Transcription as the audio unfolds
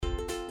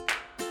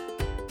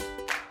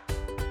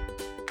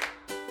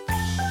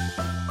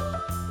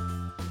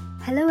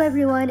Hello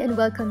everyone and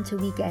welcome to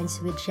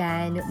Weekends with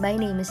Jan. My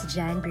name is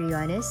Jan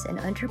Briones, an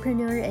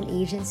entrepreneur and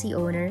agency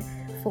owner,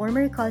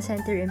 former call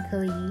center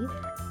employee,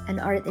 an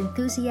art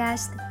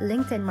enthusiast,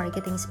 LinkedIn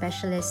marketing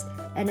specialist,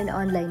 and an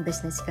online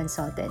business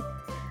consultant.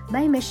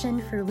 My mission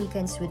for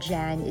Weekends with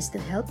Jan is to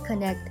help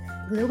connect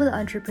global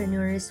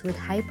entrepreneurs with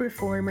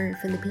high-performer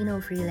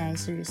Filipino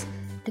freelancers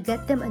to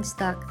get them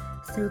unstuck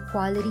through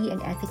quality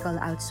and ethical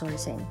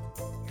outsourcing.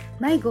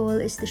 My goal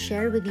is to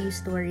share with you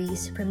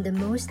stories from the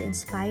most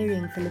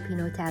inspiring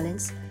Filipino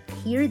talents,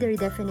 hear their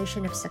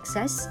definition of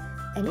success,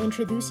 and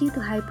introduce you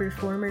to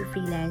high-performer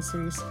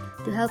freelancers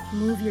to help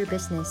move your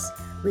business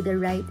with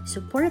the right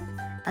support,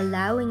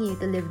 allowing you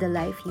to live the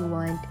life you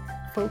want,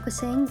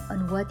 focusing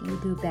on what you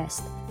do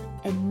best,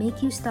 and make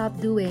you stop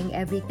doing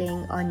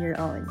everything on your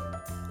own.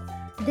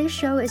 This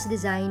show is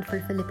designed for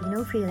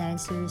Filipino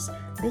freelancers,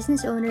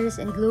 business owners,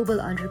 and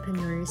global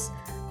entrepreneurs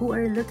who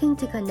are looking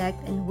to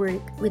connect and work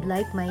with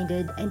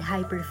like-minded and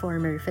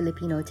high-performer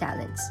Filipino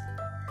talents.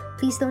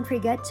 Please don't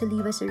forget to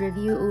leave us a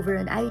review over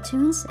on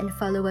iTunes and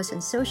follow us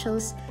on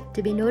socials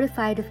to be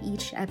notified of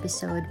each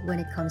episode when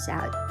it comes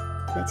out.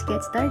 Let's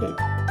get started.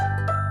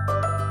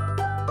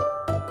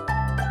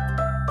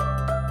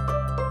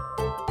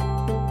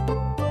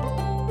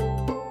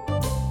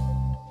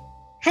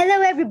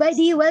 Hello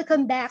everybody!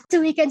 Welcome back to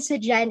Weekends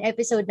with Jan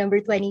episode number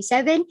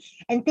 27.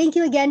 And thank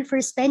you again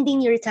for spending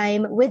your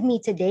time with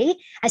me today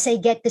as I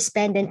get to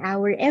spend an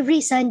hour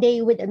every Sunday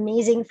with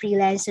amazing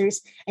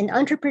freelancers and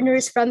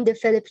entrepreneurs from the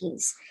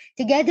Philippines.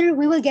 Together,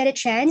 we will get a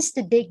chance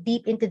to dig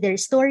deep into their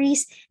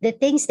stories, the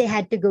things they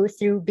had to go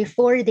through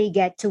before they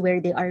get to where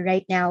they are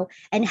right now,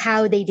 and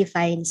how they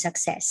define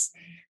success.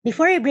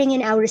 Before I bring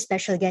in our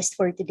special guest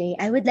for today,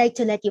 I would like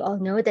to let you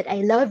all know that I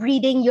love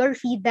reading your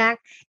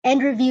feedback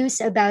and reviews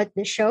about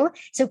the show.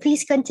 So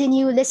please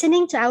continue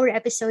listening to our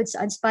episodes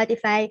on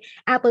Spotify,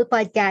 Apple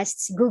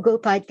Podcasts, Google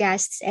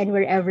Podcasts, and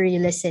wherever you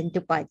listen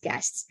to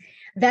podcasts.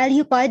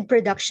 Value Pod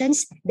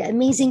Productions, the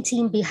amazing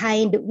team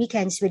behind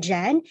Weekends with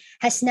Jan,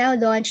 has now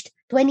launched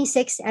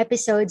 26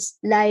 episodes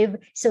live,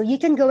 so you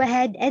can go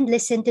ahead and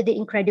listen to the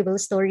incredible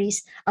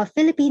stories of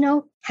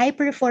Filipino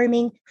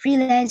high-performing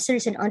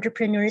freelancers and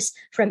entrepreneurs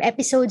from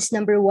episodes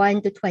number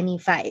 1 to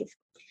 25.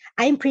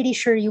 I'm pretty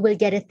sure you will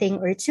get a thing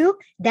or two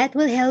that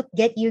will help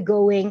get you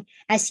going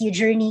as you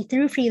journey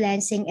through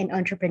freelancing and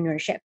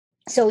entrepreneurship.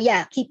 So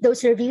yeah, keep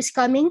those reviews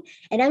coming,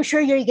 and I'm sure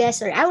your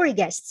guests, or our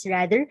guests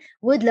rather,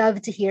 would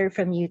love to hear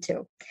from you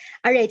too.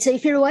 All right, so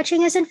if you're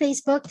watching us on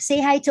Facebook, say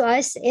hi to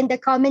us in the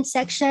comment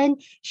section,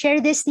 share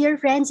this to your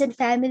friends and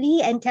family,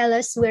 and tell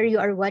us where you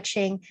are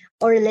watching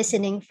or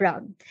listening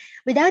from.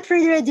 Without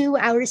further ado,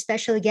 our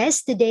special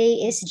guest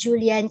today is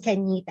Julian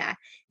Canita.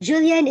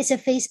 Julian is a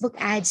Facebook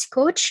ads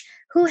coach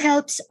who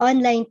helps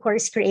online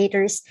course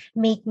creators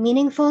make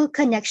meaningful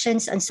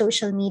connections on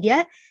social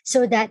media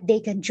so that they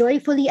can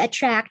joyfully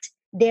attract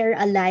their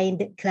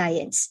aligned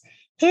clients.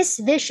 His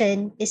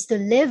vision is to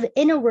live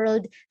in a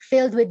world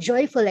filled with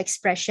joyful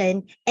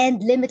expression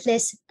and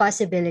limitless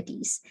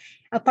possibilities.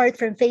 Apart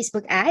from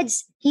Facebook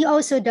ads, he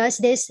also does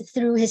this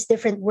through his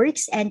different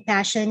works and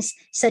passions,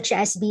 such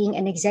as being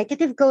an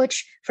executive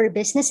coach for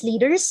business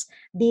leaders,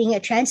 being a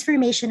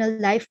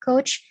transformational life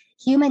coach,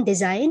 human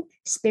design,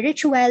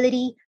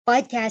 spirituality,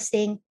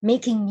 podcasting,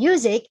 making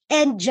music,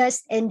 and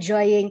just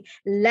enjoying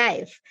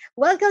life.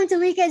 Welcome to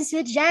Weekends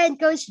with Jan,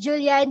 Coach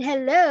Julian.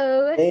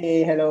 Hello!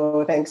 Hey,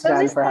 hello. Thanks,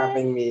 Jan, for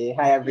having me.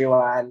 Hi,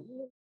 everyone.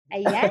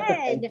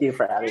 Ayan. Thank you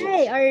for having me.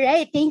 Hi, all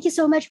right. Thank you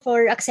so much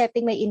for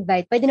accepting my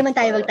invite. Pwede naman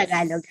tayo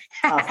mag-Tagalog.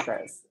 Of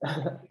course.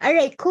 All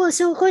right, cool.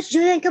 So, Coach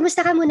Julian,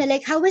 kamusta ka muna?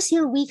 Like, how was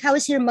your week? How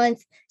was your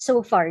month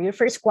so far? Your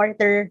first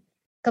quarter,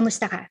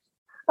 kamusta ka?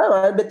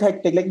 A bit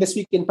hectic. Like this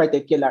week in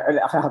particular,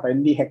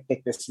 hindi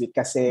hectic this week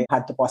kasi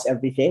had to pause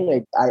everything.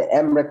 Like, I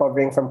am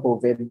recovering from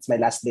COVID. It's my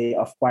last day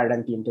of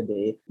quarantine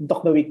today.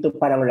 Took the week to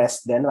parang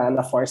rest din.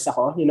 Na-force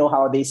ako. You know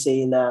how they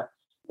say na,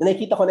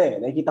 nakikita ko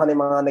na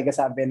yung mga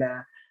nagsasabi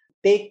na,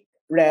 take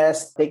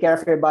rest, take care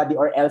of your body,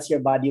 or else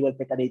your body will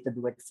pick a day to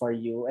do it for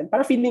you. And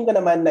parang feeling ko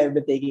naman na I've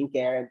been taking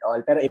care and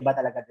all. Pero iba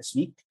talaga this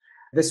week.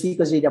 This week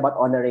was really about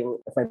honoring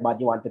if my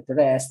body wanted to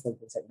rest and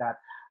things like that.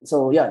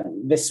 So yeah,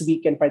 this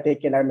week in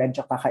particular,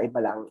 medyo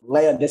kakaiba lang.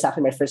 Ngayon, this is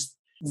actually my first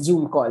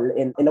Zoom call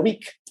in a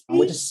week,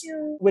 which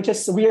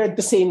is weird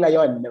to say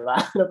ngayon, di ba?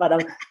 Parang,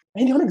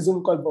 hindi ako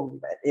nag-Zoom call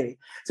buong. Anyway.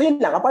 So yun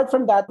lang. Apart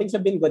from that, things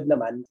have been good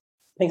naman.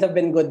 Things have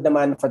been good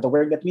naman for the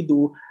work that we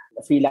do,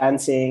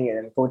 freelancing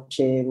and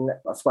coaching.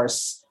 Of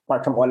course,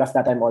 apart from all of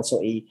that, I'm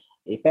also a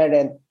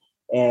parent.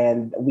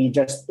 And we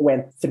just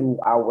went through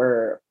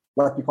our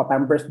what we call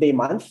our birthday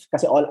month.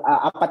 Kasi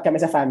apat kami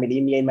sa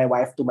family, me and my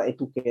wife, my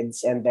two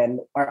kids. And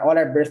then all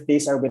our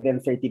birthdays are within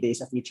 30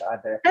 days of each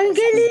other. Ang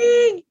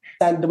galing!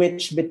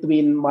 Sandwich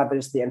between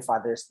Mother's Day and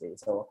Father's Day.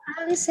 So,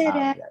 ang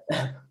sarap.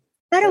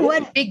 Parang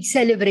one big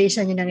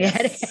celebration yung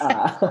nangyari. Yes.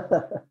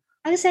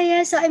 Ang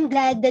saya. So I'm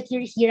glad that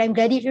you're here. I'm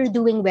glad that you're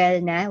doing well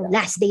na.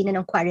 Last day na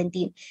ng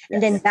quarantine. And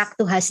then back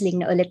to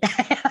hustling na ulit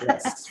tayo.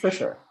 Yes, for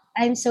sure.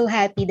 I'm so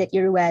happy that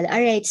you're well.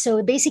 All right.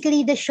 So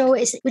basically, the show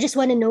is we just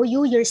want to know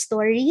you, your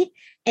story.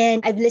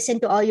 And I've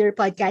listened to all your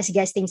podcast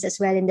guestings as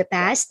well in the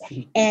past.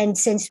 And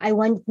since I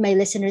want my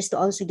listeners to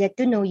also get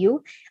to know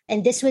you,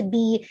 and this would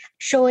be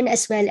shown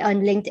as well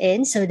on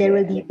LinkedIn. So there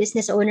will be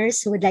business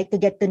owners who would like to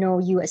get to know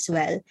you as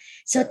well.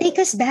 So take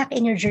us back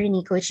in your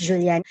journey, Coach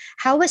Julian.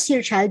 How was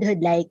your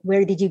childhood like?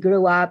 Where did you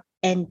grow up?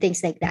 And things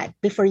like that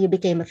before you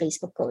became a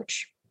Facebook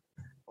coach?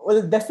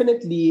 Well,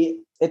 definitely,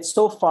 it's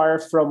so far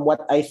from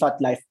what I thought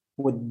life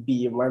would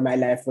be, where my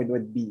life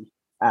would be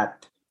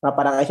at.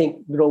 Parang I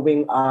think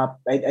growing up,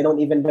 I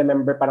don't even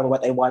remember parang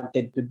what I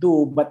wanted to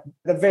do, but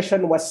the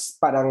vision was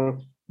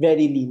parang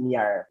very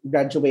linear.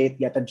 Graduate,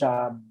 get a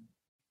job.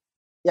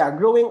 Yeah,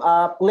 growing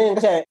up, ngayon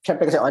kasi,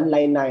 syempre kasi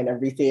online na and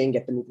everything,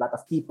 get to meet a lot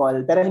of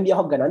people. Pero hindi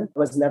ako ganun. It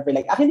was never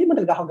like, hindi mo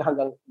talaga ako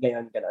hanggang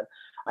ganun.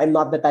 I'm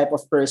not the type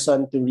of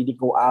person to really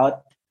go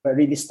out. I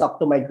really stuck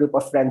to my group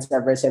of friends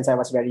ever since I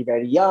was very,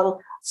 very young.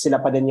 Sila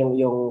pa din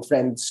yung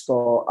friends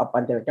ko up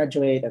until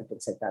graduate and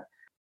things like that.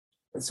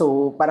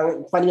 So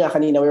parang funny nga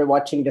kanina, we were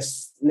watching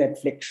this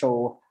Netflix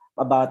show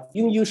about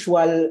yung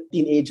usual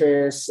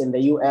teenagers in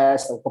the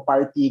US,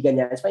 party,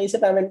 ganyan. So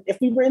paisip namin, if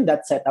we were in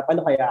that setup,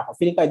 ano kaya ako?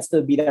 Feeling ko I'd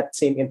still be that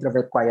same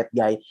introvert, quiet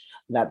guy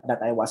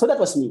that I was. So that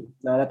was me.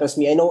 That was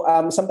me. I know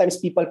sometimes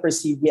people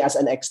perceive me as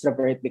an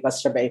extrovert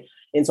because syempre,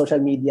 in social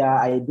media,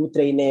 I do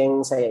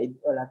trainings,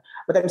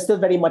 but I'm still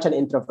very much an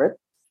introvert.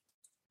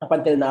 Up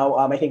until now,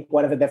 I think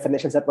one of the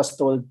definitions that was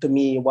told to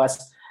me was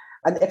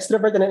an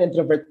extrovert and an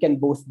introvert can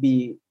both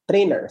be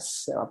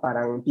trainers,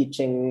 parang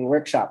teaching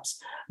workshops.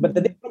 But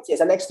the difference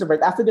is, an extrovert,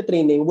 after the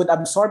training, would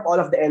absorb all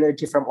of the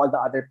energy from all the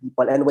other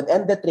people and would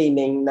end the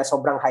training na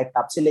sobrang hyped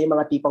up. Sila yung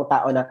mga tipong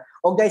tao na,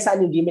 oh guys,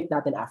 saan yung gimmick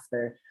natin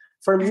after?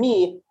 For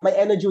me, my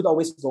energy would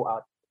always go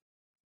out.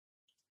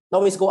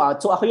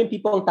 So ako yung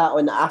tipong tao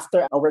na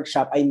after a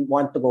workshop, I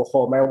want to go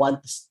home. I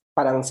want to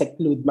parang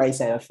seclude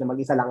myself na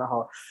mag-isa lang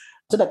ako.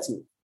 So that's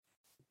me.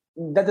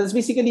 That is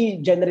basically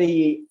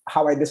generally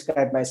how I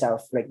describe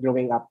myself, like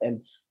growing up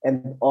and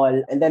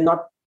all, and then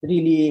not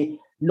really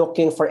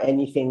looking for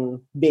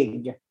anything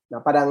big.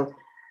 Na parang,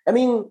 I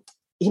mean,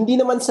 hindi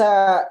naman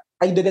sa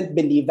I didn't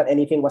believe that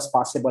anything was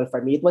possible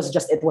for me. It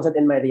wasn't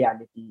in my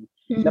reality.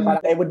 Mm-hmm. Na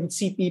parang I would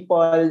see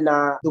people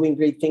na doing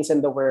great things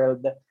in the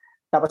world.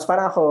 Tapos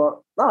parang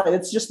ako, no,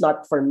 it's just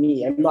not for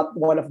me. I'm not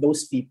one of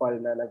those people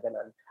na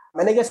ganun.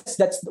 And I guess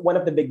that's one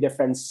of the big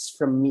difference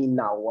from me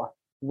now,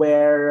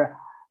 where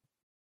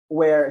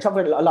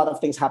a lot of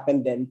things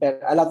happened then,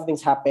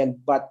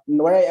 but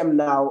where I am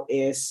now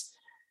is,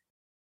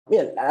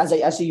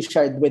 as you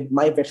shared with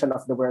my vision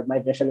of the world, my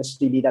vision is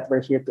really that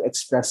we're here to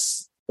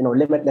express,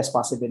 limitless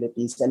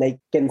possibilities, and I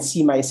can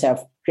see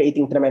myself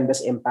creating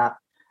tremendous impact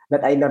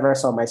that I never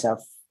saw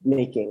myself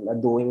making,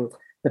 doing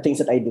the things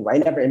that I do. I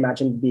never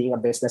imagined being a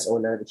business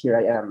owner. Here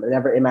I am. I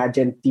never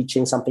imagined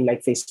teaching something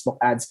like Facebook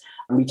ads,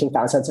 reaching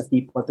thousands of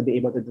people to be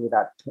able to do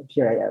that.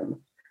 Here I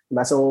am.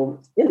 So,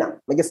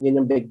 I guess yun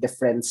yung big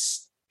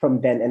difference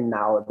from then and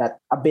now, that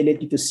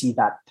ability to see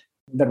that,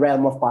 the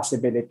realm of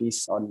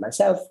possibilities on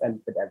myself and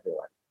with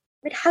everyone.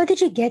 But how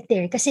did you get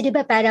there? Kasi di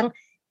ba parang,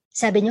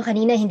 sabi nyo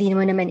kanina, hindi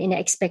mo naman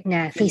ina-expect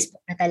na Facebook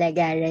na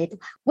talaga, right?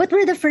 What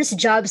were the first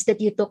jobs that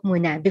you took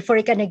muna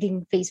before ka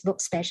naging Facebook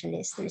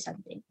specialist or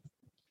something?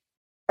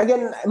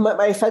 Again,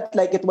 I felt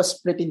like it was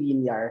pretty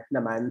linear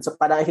naman. So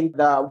parang I think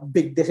the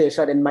big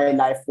decision in my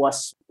life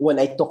was when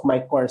I took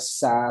my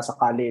course sa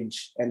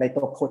college and I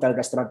took hotel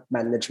restaurant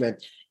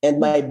management.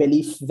 And my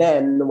belief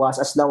then was,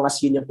 as long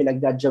as yun yung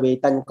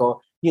pinag-graduatean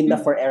ko, yun na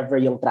forever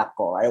yung track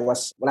ko.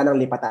 Wala nang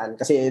lipatan.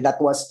 Kasi that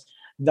was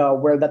the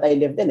world that I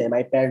lived in.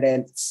 My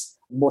parents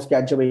both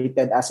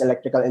graduated as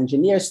electrical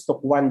engineers,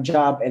 took one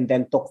job, and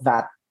then took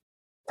that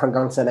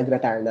hanggang sa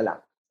nag-retire na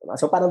lang.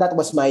 So parang that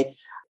was my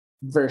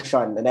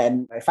version. And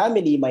then my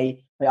family, my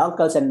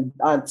uncles and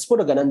aunts,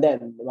 puro ganun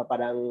din. Diba?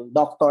 Parang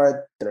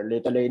doctor,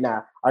 tuloy-tuloy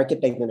na,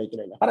 architect,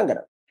 tuloy-tuloy na. Parang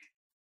ganun.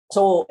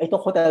 So I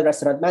took hotel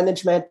restaurant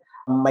management.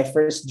 My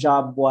first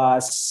job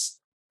was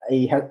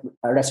a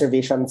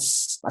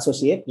reservations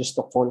associate, just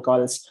took phone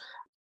calls.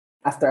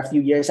 After a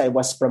few years, I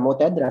was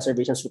promoted,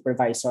 reservation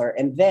supervisor.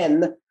 And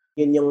then,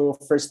 yun yung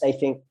first, I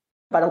think,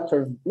 parang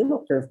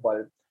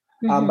curveball.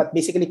 Mm-hmm. But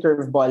basically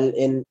curveball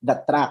in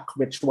that track,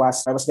 which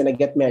was, I was gonna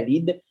get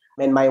married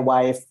and my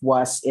wife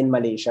was in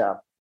Malaysia.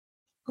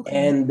 Okay.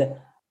 And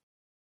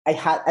I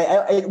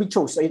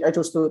chose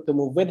to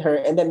move with her.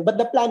 And then, but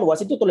the plan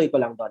was, itutuloy ko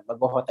lang doon,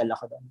 mag-hotel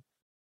ako doon.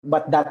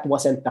 But that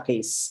wasn't the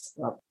case.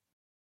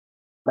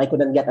 I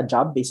couldn't get a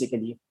job,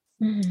 basically.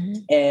 Mm-hmm.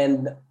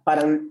 And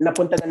parang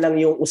napunta na lang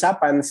yung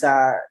usapan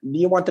sa, do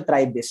you want to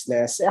try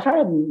business? I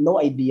had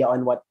no idea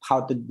on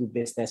how to do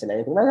business and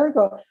anything.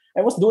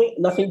 I was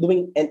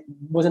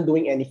wasn't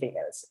doing anything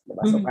else.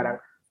 Diba? Mm-hmm. So parang,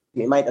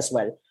 we might as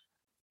well.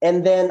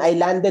 And then I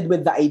landed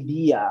with the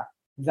idea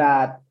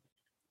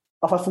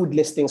of a food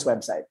listings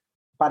website.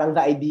 Parang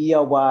the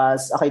idea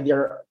was, okay,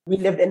 we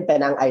lived in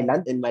Penang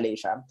Island in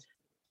Malaysia.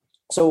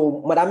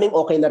 So maraming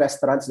okay na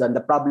restaurants doon.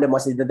 The problem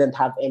was they didn't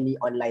have any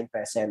online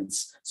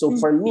presence. So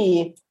for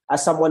me,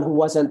 as someone who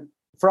wasn't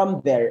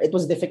from there, it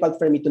was difficult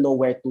for me to know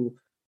where to.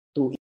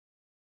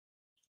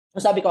 So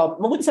sabi ko,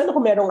 mabuti sana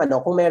kung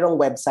merong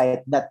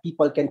website that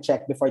people can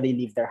check before they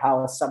leave their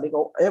house. Sabi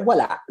ko,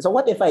 wala. So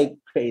what if I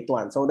create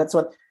one? So that's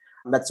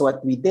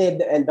what we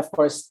did. And of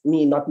course,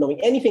 me not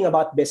knowing anything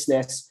about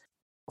business,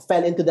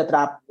 fell into the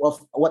trap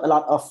of what a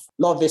lot of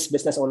novice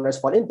business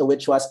owners fall into,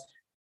 which was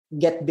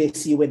get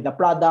busy with the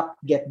product,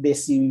 get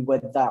busy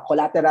with the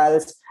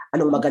collaterals,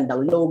 anong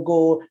magandang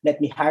logo,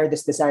 let me hire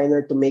this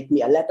designer to make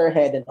me a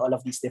letterhead and all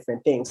of these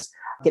different things.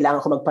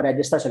 Kailangan ko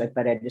magpa-register, so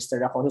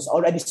nagpa-register ako. Who's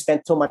already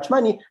spent so much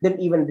money,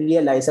 didn't even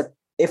realize that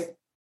if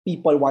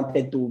people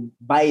wanted to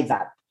buy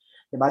that.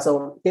 Diba?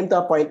 So, came to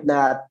a point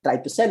na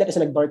tried to sell it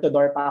kasi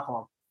nag-door-to-door pa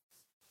ako.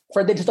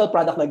 For digital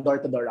product,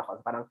 nag-door-to-door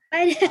ako. Parang,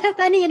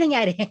 paano yun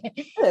nangyari?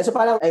 So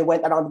parang I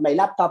went around with my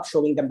laptop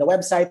showing them the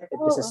website.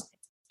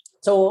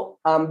 So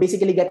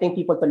basically getting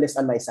people to list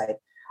on my site.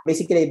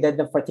 Basically, I did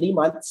them for 3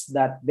 months.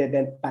 That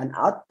didn't pan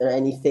out or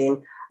anything.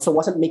 So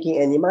wasn't making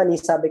any money.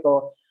 Sabi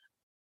ko,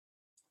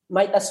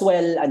 might as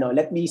well,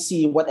 let me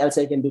see what else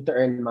I can do to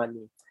earn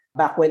money.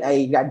 Back when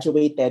I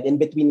graduated, in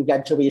between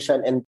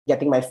graduation and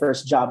getting my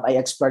first job, I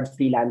explored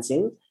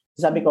freelancing.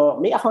 Sabi ko,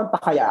 may account pa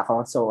kaya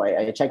ako? So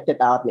I checked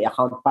it out, may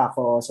account pa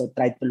ako. So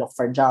tried to look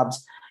for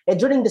jobs. And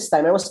during this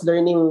time, I was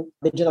learning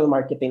digital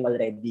marketing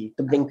already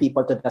to bring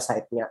people to the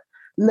site niya.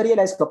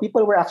 Na-realize ko,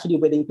 people were actually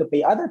willing to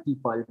pay other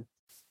people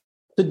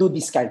to do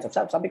these kinds of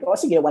stuff. Sabi ko,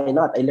 sige, why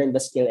not? I learned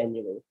the skill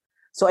anyway.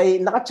 So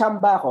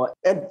nakachamba ako.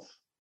 And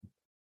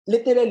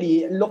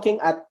literally, looking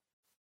at,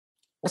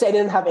 kasi I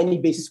didn't have any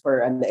basis for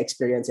an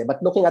experience,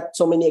 but looking at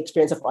so many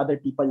experiences of other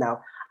people now,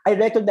 I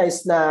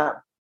recognized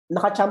na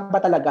nakachamba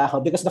talaga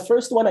ako because the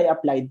first one I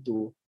applied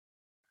to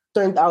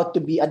turned out to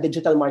be a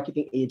digital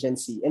marketing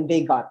agency and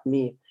they got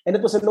me. And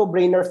it was a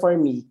no-brainer for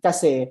me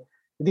kasi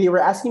they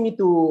were asking me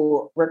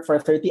to work for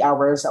 30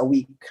 hours a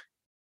week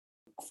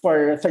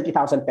for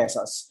 30,000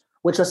 pesos,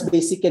 which was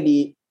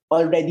basically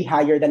already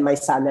higher than my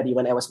salary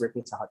when I was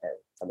working sa hotel.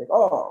 Sabi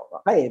ko,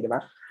 okay, di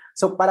ba?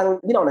 So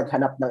parang hindi na ako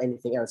naghanap ng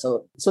anything else.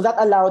 So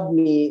that allowed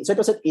me, so it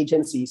was an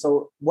agency.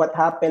 So what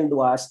happened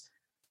was,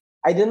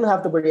 I didn't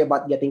have to worry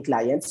about getting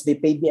clients. They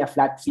paid me a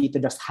flat fee to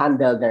just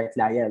handle their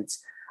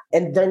clients.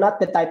 And they're not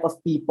the type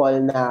of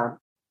people na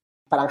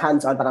parang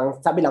hands-on,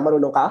 parang sabi lang,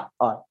 marunong ka,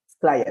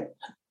 client.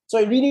 So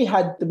I really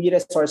had to be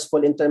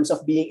resourceful in terms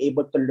of being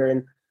able to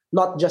learn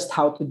not just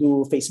how to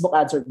do Facebook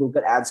ads or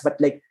Google ads, but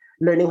like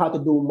learning how to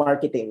do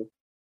marketing,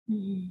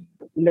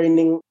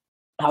 learning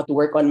how to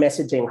work on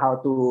messaging, how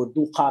to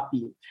do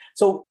copy.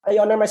 So I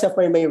honor myself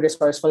for my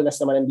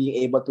resourcefulness naman and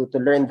being able to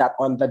learn that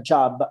on the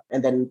job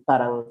and then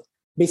parang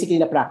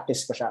basically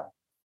na-practice ko siya.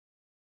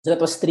 So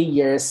that was 3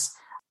 years.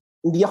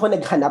 Hindi ako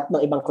naghanap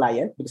ng ibang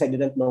client because I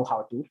didn't know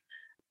how to.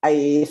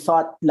 I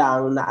thought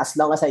lang na as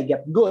long as I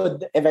get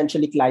good,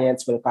 eventually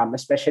clients will come,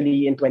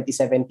 especially in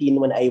 2017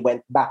 when I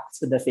went back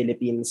to the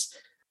Philippines.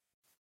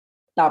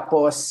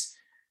 Tapos,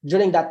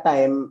 during that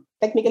time,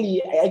 technically,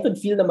 I could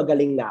feel na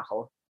magaling na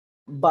ako.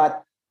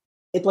 But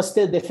it was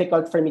still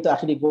difficult for me to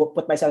actually go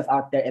put myself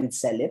out there and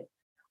sell it.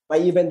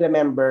 I even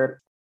remember,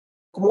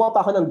 kumuha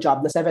pa ako ng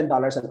job na $7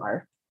 an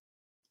hour,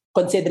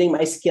 considering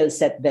my skill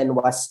set then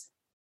was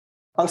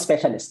pang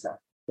specialist na.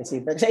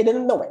 Kasi I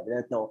didn't know.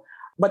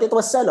 But it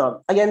was,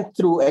 again,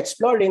 through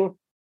exploring,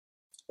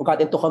 got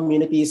into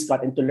communities,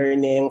 got into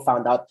learning,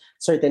 found out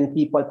certain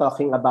people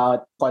talking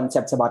about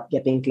concepts about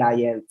getting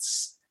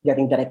clients,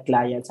 getting direct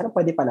clients. Ano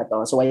pwede pa na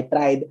to? So I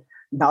tried,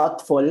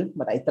 doubtful,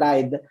 but I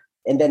tried.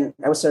 And then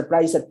I was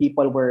surprised that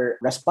people were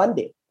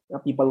responding.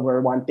 People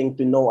were wanting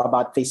to know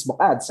about Facebook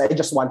ads. I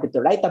just wanted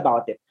to write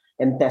about it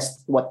and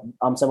test what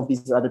some of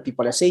these other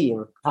people are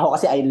saying. Ako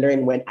kasi I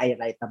learn when I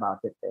write about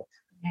it.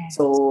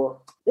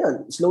 So,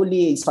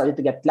 slowly started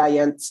to get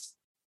clients.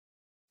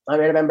 I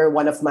remember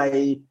one of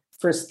my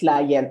first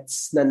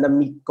clients na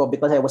na-meet ko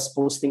because I was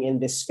posting in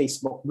this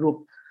Facebook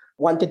group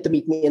wanted to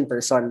meet me in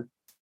person.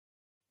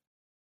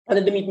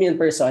 Wanted to meet me in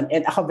person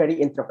and ako very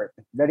introvert.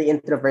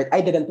 I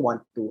didn't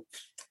want to.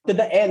 To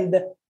the end,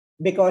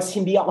 because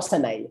hindi ako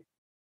sanay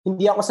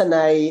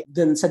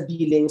dun sa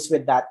dealings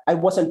with that. I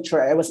wasn't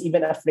sure. I was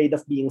even afraid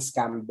of being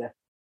scammed.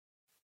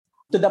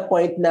 To the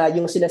point na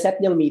yung sinaset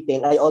niyang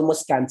meeting, I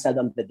almost canceled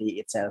on the day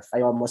itself.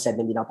 I almost said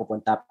hindi na ako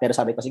pupunta. Pero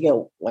sabi ko, sige,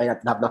 why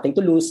not? Have nothing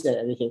to lose.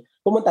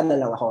 Pumunta na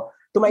lang ako.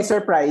 To my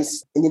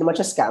surprise, hindi naman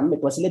siya scam. It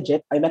was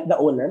legit. I met the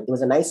owner. He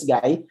was a nice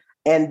guy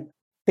and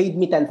paid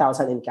me 10,000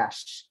 in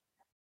cash.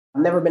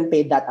 I've never been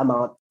paid that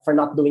amount for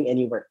not doing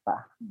any work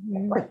pa.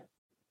 Mm-hmm.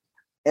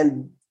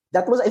 And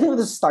that was, I think,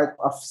 the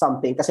start of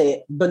something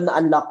kasi doon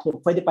na-unlock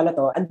yung pwede pala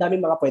to. Ang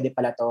daming mga pwede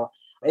pala to.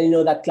 And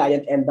that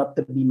client ended up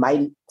to be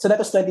mine. So that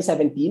was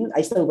 2017.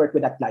 I still work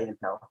with that client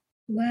now.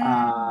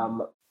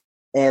 Wow.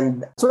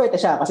 And so right na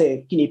siya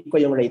kasi kinip ko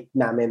yung rate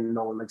namin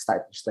nung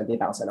nag-start,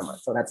 20,000 a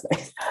month. So that's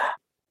nice.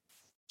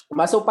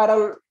 So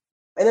parang,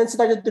 and then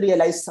started to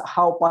realize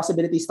how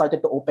possibilities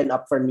started to open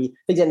up for me.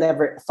 Things I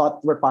never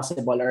thought were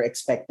possible or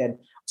expected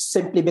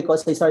simply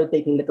because I started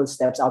taking little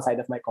steps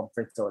outside of my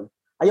comfort zone.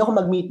 Ayoko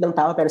mag-meet ng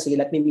tao pero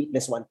sige, let me meet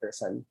this one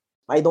person.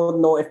 I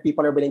don't know if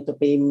people are willing to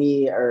pay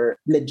me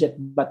or legit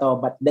ba to,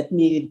 but let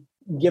me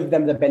give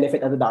them the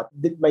benefit of the doubt.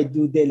 Did my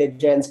due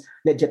diligence,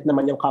 legit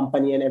naman yung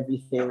company and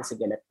everything.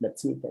 Sige,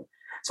 let's meet them.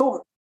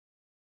 So,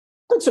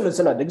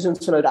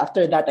 nagsunod.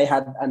 After that, I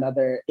had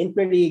another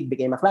inquiry,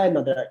 became a client,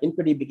 another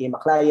inquiry, became a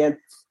client.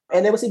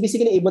 And I was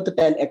basically able to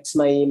 10x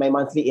my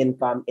monthly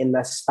income in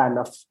a span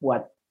of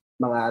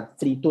mga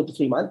 2 to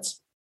 3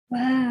 months.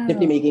 Wow.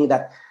 Simply making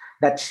that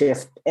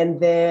shift. And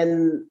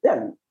then,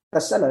 yan,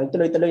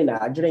 tuloy-tuloy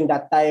na. During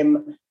that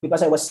time,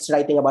 because I was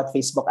writing about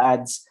Facebook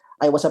ads,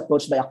 I was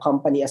approached by a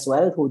company as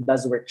well who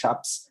does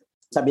workshops.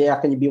 Sabi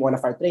niya, can you be one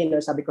of our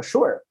trainers? Sabi ko,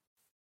 sure.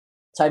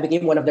 So I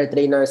became one of their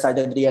trainers,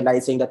 started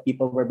realizing that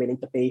people were willing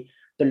to pay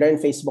to learn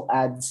Facebook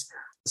ads.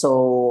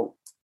 So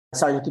I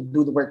started to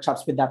do the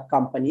workshops with that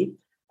company.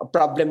 A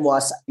problem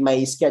was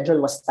my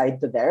schedule was tied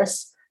to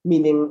theirs,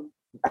 meaning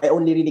I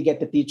only really get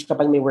to teach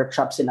kapag may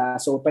workshops sila.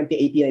 So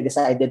 2018, I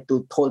decided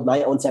to hold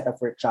my own set of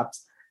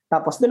workshops.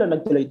 Tapos doon na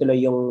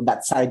nagtuloy-tuloy yung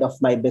that side of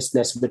my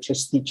business, which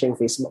is teaching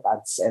Facebook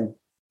ads and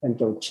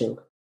coaching.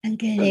 Ang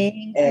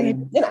galing.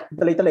 And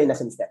tuloy-tuloy na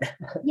since then.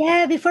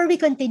 Yeah, before we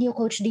continue,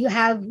 Coach, do you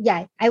have,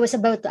 I was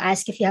about to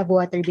ask if you have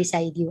water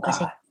beside you.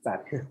 Kasi,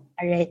 Sorry.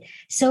 all right.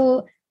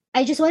 So,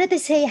 I just wanted to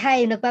say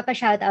hi.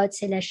 Nagpapa-shoutout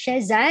sila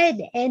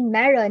Shezad and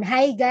Maron.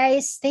 Hi,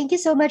 guys. Thank you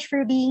so much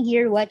for being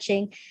here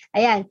watching.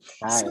 Ayan.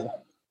 Hi. So,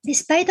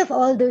 despite of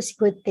all those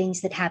good things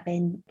that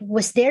happened,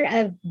 was there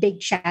a big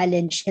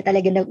challenge na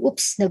talaga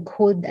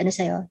nag-hold,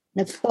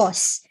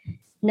 nag-pause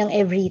ng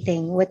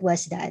everything? What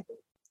was that?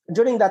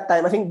 During that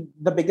time, I think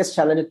the biggest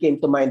challenge that came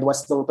to mind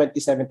was noong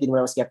 2017 when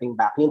I was getting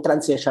back. Yung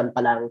transition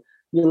pa lang.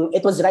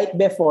 It was right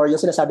before,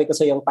 yung sinasabi ko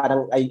sa yung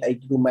parang I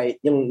grew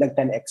yung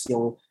nag-10x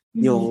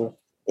yung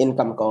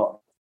income ko.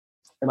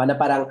 Diba? Na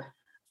parang,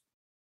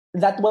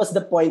 that was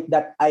the point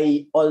that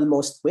I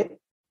almost quit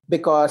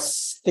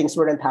because things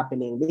weren't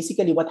happening.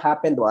 Basically, what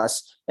happened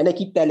was, and I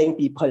keep telling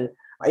people,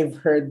 I've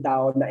heard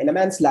now na in a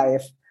man's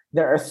life,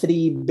 there are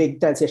 3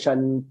 big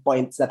transition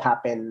points that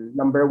happen.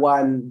 Number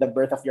 1, the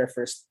birth of your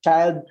first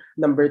child.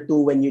 Number 2,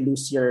 when you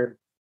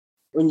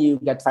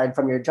get fired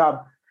from your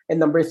job. And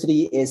number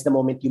 3 is the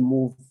moment you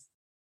move.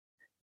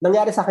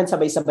 Nangyari sa akin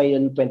sabay-sabay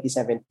yun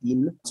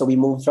 2017. So we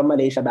moved from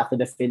Malaysia back to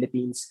the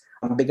Philippines.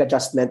 Big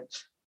adjustment.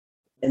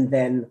 And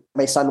then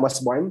my son was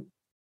born.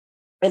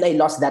 And I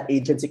lost that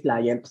agency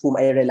client whom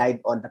I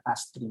relied on the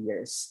past 3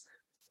 years.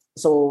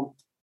 So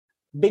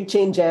big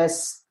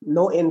changes,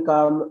 no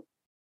income,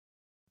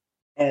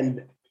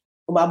 and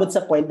umabot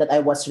sa point that I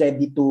was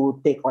ready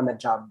to take on a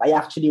job. I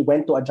actually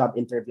went to a job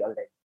interview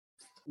already.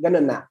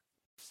 Ganun na.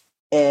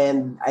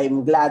 And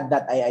I'm glad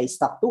that I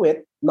stuck to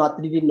it, not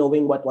really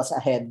knowing what was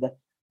ahead.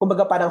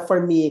 Kumbaga parang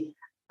for me,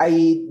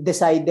 I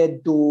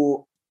decided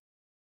to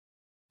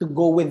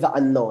go with the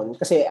unknown.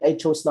 Kasi I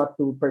chose not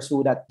to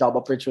pursue that job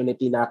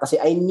opportunity na. Kasi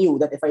I knew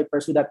that if I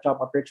pursue that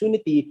job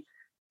opportunity,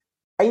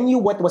 I knew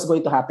what was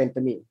going to happen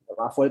to me.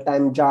 A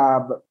full-time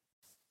job,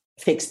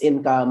 fixed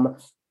income,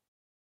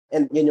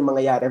 and yun yung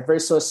mangyayari.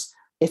 Versus,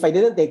 if I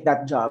didn't take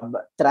that job,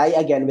 try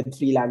again with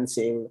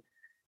freelancing,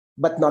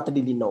 but not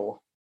really know.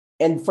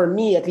 And for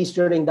me, at least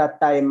during that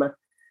time,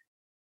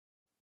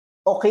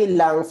 okay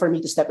lang for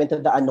me to step into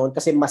the unknown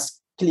kasi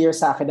mas clear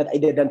sa akin that I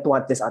didn't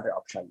want this other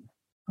option.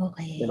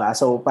 Okay. Diba?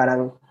 So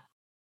parang,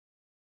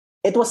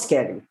 it was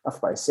scary, of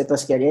course. It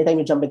was scary. Anytime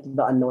you jump into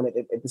the unknown,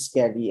 it is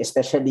scary,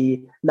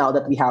 especially now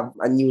that we have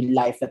a new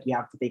life that we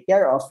have to take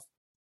care of.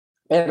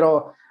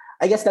 Pero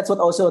I guess that's what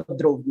also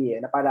drove me.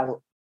 Na parang,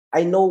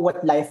 I know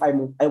what life I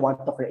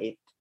want to create.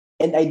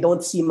 And I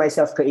don't see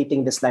myself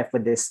creating this life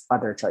with this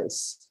other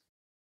choice.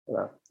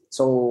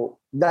 So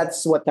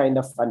that's what kind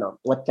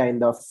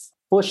of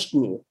pushed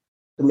me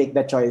to make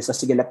that choice. So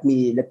sige, let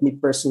me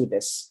pursue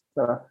this.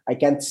 I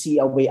can't see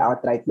a way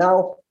out right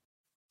now.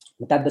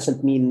 But that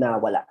doesn't mean na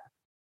wala.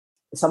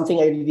 Something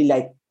I really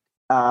like,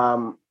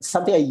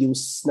 something I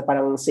use na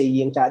parang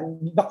saying,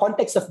 the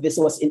context of this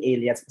was in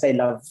Aliens because I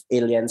love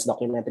aliens,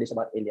 documentaries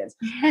about aliens.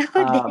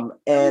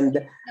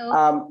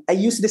 I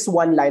use this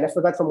one line, I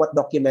forgot from what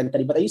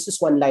documentary, but I use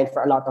this one line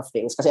for a lot of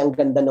things kasi ang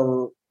ganda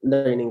nung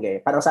learning eh.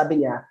 Parang sabi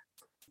niya,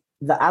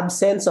 the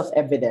absence of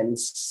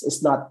evidence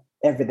is not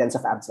evidence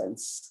of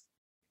absence.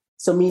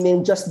 So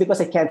meaning just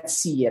because I can't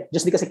see it,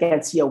 just because I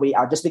can't see a way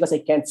out, just because I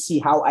can't see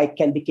how I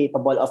can be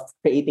capable of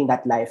creating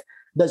that life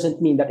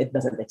doesn't mean that it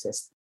doesn't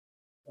exist.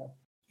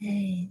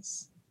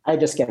 Nice. I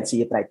just can't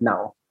see it right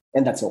now,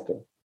 and that's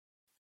okay.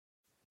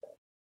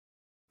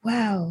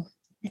 Wow,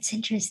 that's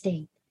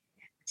interesting.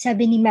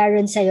 Sabi ni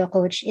Maron sa'yo,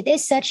 Coach, it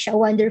is such a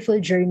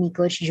wonderful journey,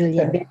 Coach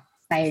Julian. Very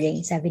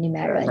inspiring, sabi ni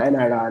Maron. Hi,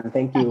 Maron.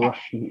 Thank you.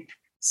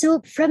 So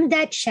from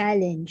that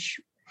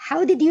challenge,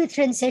 how did you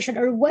transition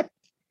or what?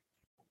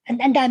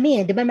 Ang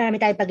dami, di ba?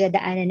 Marami tayong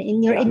pagdadaanan.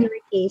 In your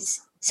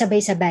case,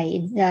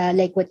 sabay-sabay,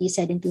 like what you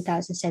said in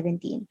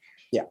 2017.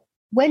 Yeah.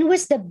 When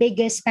was the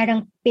biggest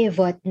parang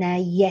pivot na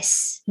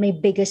yes, may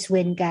biggest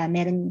win ka,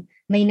 may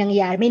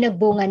nangyari, may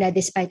nagbunga na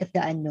despite of the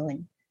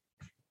unknown?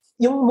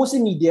 Yung most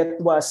immediate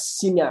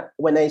was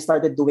when I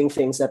started doing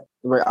things that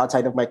were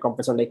outside of my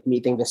comfort zone, like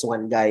meeting this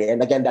one guy.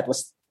 And again, that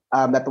was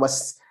that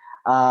was,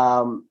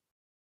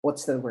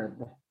 what's the word?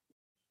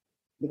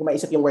 Hindi ko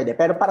maisip yung word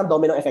pero parang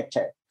domino effect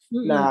siya.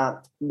 Na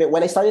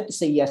when I started to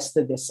say yes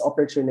to this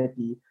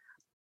opportunity,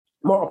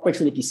 more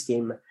opportunities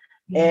came.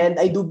 And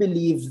I do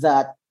believe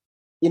that,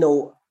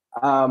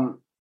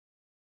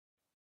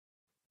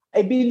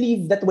 I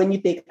believe that when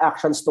you take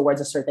actions towards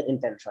a certain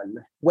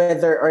intention,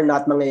 whether or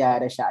not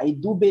mangyayari siya, I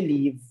do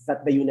believe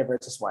that the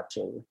universe is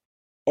watching.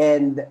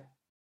 And,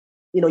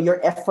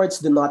 your efforts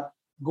do not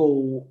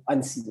go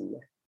unseen.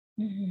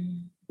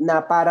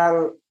 Na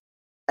parang,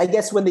 I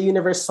guess when the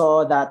universe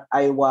saw that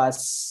I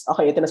was,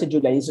 okay, ito na si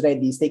Julian, he's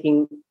ready, he's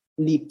taking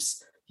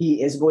leaps,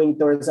 he is going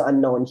towards the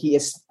unknown, he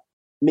is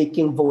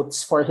making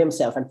votes for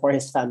himself and for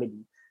his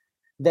family.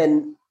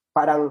 Then,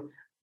 parang,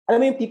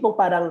 alam mo yung tipong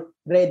parang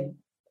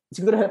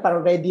siguro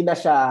parang ready na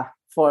siya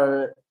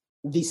for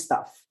this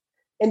stuff.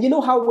 And you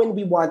know how when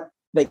we want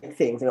like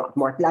things,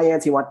 more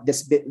clients, you want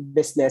this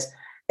business,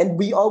 and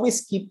we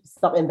always keep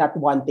stuck in that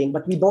one thing,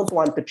 but we don't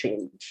want to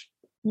change.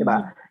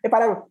 Diba?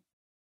 Parang,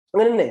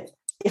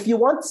 if you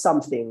want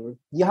something,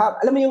 you have,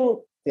 alam mo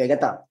yung,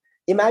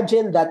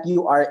 imagine that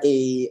you are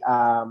a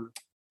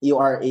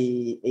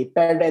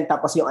parent,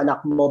 tapos yung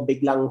anak mo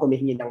biglang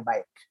humihingi ng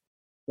bike.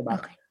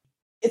 Diba? Okay.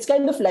 It's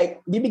kind of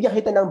like, bibigyan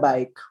kita ng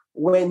bike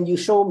when you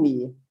show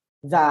me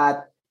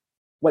that,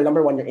 well,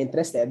 number one, you're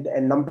interested,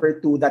 and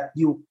number two, that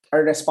you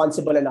are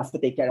responsible enough to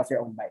take care of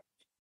your own bike.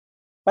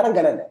 Parang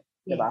ganun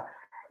diba?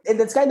 And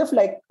it's kind of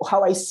like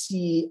how I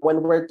see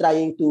when we're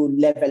trying to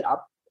level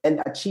up and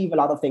achieve a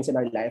lot of things in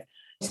our life.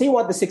 Say you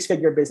want the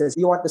 6-figure business,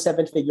 you want the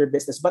 7-figure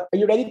business, but are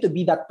you ready to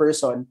be that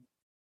person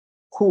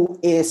who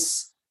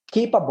is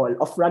capable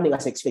of running a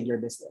 6-figure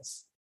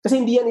business? Kasi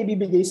hindi yan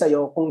ibibigay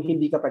sa'yo kung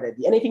hindi ka pa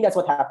ready. And I think that's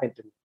what happened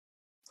to me.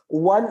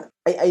 One,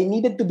 I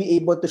needed to be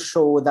able to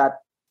show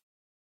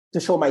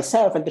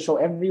myself and to show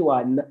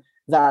everyone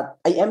that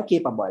I am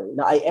capable,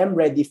 that I am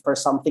ready for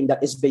something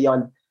that is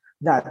beyond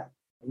that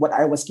what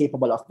I was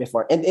capable of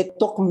before. And it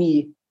took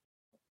me,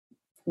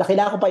 na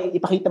kailangan ko pa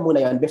ipakita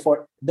muna yan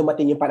before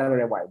dumating yung parang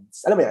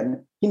rewards. Alam mo yan?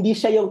 Hindi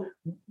siya yung,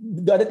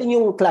 dadating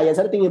yung clients,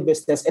 dadating yung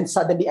business, and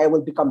suddenly I will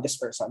become this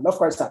person. No, of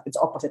course not.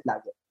 It's opposite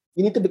lagi.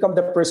 You need to become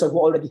the person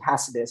who already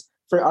has this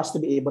for us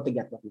to be able to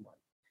get what we want.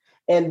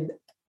 And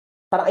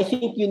parang I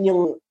think yun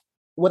yung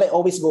what I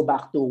always go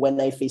back to when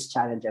I face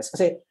challenges.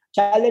 Kasi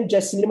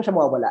challenges, hindi mo siya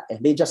mawawala.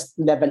 They just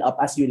level up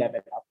as you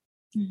level up.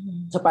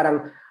 So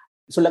parang,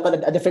 so like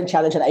a different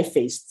challenge that I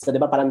faced. So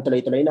diba parang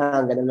tuloy-tuloy na,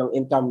 ganun ng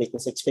income,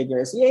 making 6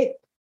 figures. Yay!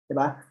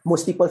 Diba?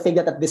 Most people think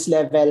that at this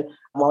level,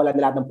 mawawala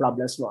na lahat ng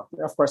problems mo.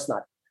 Of course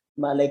not.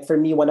 Like for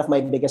me, one of my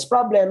biggest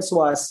problems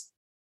was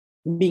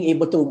being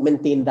able to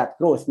maintain that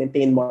growth,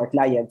 maintain more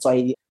clients. So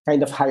I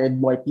kind of hired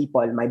more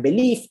people. My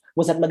belief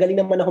was that magaling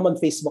naman ako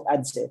mag-Facebook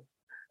ads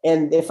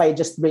And if I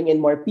just bring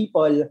in more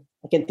people,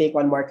 I can take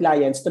on more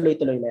clients,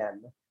 tuloy-tuloy na yan.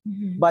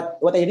 But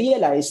what I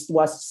realized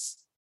was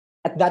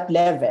at that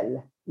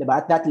level, diba?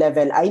 At that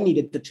level, I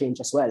needed to change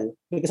as well.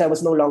 Because I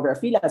was no longer a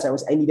freelancer.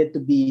 I needed to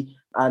be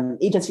an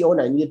agency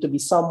owner. I needed to be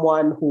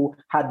someone who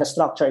had the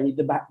structure. I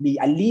needed to be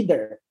a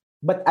leader.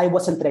 But I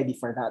wasn't ready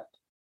for that.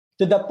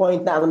 To the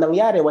point na ang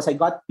nangyari was I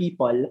got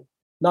people,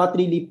 I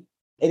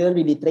didn't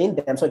really train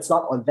them, so it's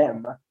not on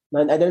them.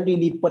 I didn't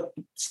really put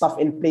stuff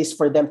in place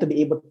for them to be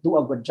able to do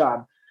a good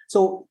job.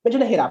 So, medyo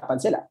nahirapan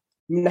sila.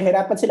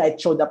 It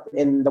showed up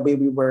in the way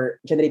we were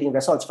generating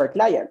results for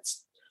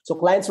clients. So,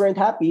 clients weren't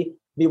happy,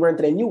 they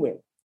weren't renewing.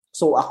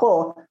 So,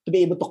 ako, to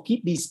be able to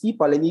keep these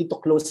people, I need to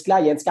close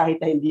clients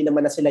kahit na hindi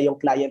naman na sila yung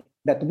client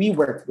that we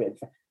work with.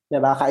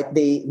 Diba? Kahit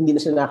hindi na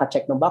sila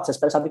naka-check ng boxes.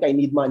 Pero sabi ko, I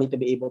need money to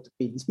be able to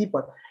pay these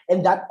people.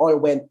 And that all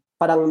went,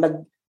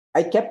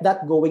 I kept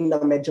that going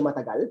ng medyo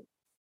matagal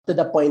to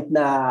the point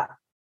na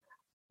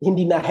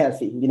hindi na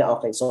healthy, hindi na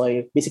okay. So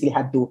I basically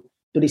had to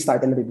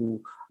restart and redo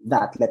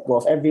that. Let go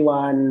of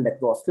everyone, let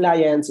go of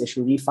clients,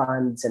 issue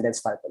refunds, and then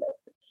start ulit.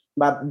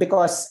 But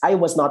because I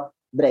was not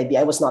ready,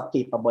 I was not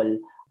capable,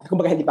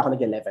 kumbaga hindi pa ako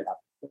nag-level up.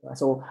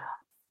 So,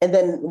 and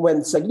then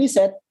when I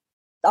reset,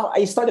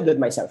 I started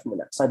with myself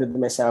muna.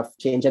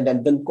 Change, and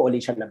then dun ko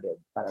ulit siya na-build.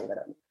 Parang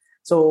gano'n.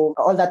 So,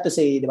 all that to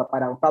say, di ba,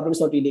 parang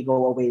problems don't really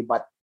go away,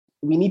 but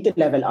we need to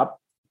level up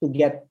to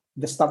get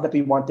the stuff that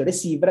we want to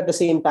receive. But at the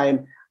same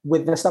time,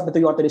 with the stuff that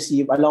we want to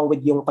receive, along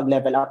with yung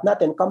pag-level up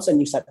natin, comes a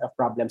new set of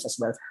problems as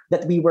well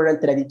that we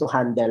weren't ready to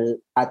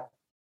handle at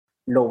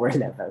lower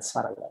levels.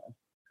 Parang gano'n.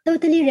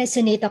 Totally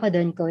resonate ako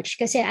dun, Coach.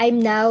 Kasi I'm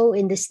now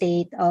in the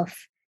state of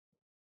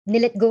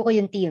nilet go ko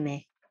yung team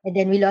And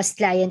then we lost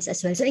clients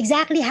as well. So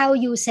exactly how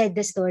you said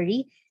the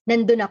story,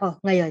 nandun ako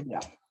ngayon.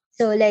 Yeah.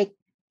 So like,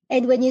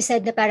 and when you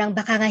said na parang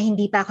baka nga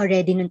hindi pa ako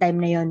ready nung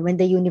time na yon,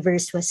 when the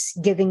universe was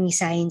giving me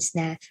signs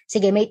na,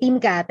 sige, may team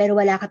ka, pero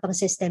wala ka pang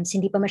systems,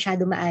 hindi pa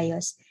masyado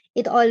maayos,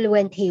 it all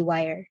went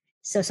haywire.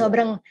 So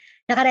sobrang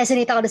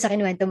nakaresonate ako doon sa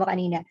kinuwento mo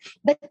kanina.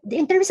 But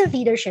in terms of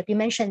leadership, you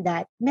mentioned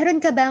that,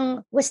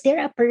 was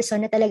there a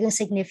person na talagang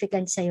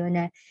significant sa'yo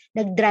na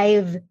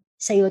nag-drive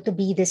sa'yo to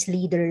be this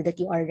leader that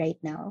you are right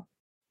now?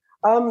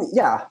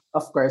 Yeah,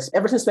 of course.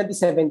 Ever since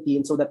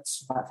 2017, so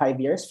that's 5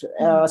 years.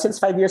 Since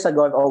 5 years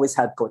ago, I've always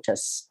had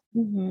coaches.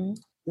 Mm-hmm.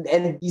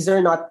 And these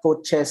are not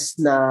coaches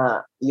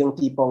na yung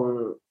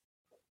tipong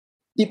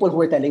people who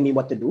were telling me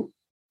what to do.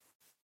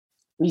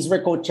 These were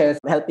coaches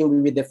helping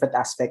me with different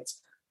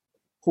aspects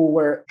who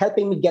were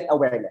helping me get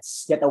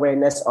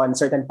awareness on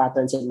certain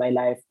patterns in my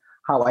life,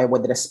 how I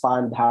would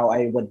respond, how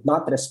I would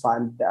not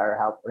respond, or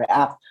how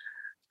react,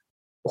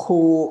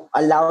 who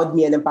allowed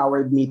me and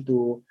empowered me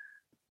to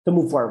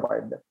move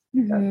forward.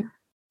 Mm-hmm.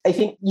 I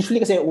think usually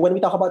kasi when we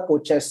talk about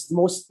coaches,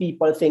 most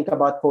people think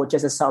about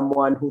coaches as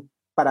someone who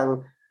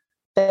parang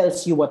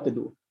tells you what to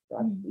do.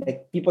 Mm-hmm.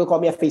 Like people call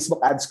me a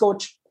Facebook ads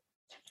coach.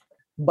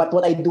 But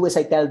what I do is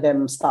I tell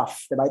them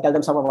stuff. Diba? I tell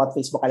them something about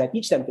Facebook and I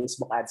teach them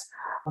Facebook ads.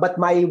 But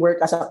my work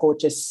as a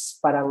coach is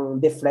parang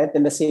different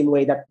in the same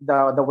way that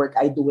the work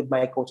I do with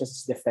my coaches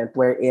is different,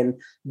 wherein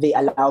they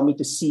allow me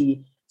to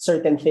see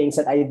certain things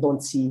that I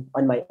don't see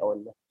on my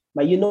own.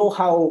 But you know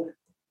how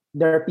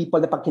there are people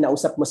na pag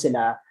kinausap mo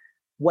sila,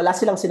 wala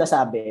silang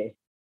sinasabi,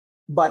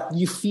 but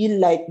you feel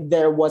like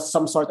there was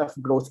some sort of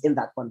growth in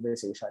that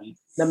conversation,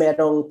 na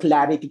merong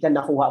clarity ka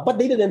nakuha, but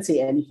they didn't say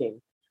anything.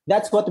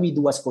 That's what we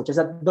do as coaches.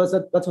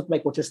 That's what my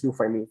coaches do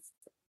for me.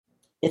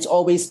 It's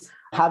always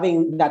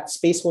having that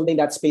space, holding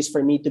that space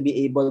for me to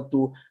be able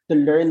to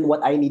learn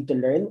what I need to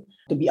learn,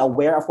 to be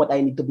aware of what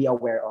I need to be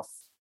aware of.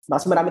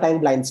 Mas marami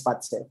tayong blind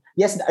spots.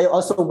 Yes, I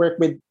also work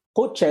with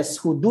coaches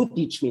who do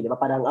teach me. Diba?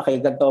 Parang,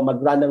 okay, ganito,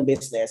 mag-run ng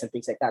business and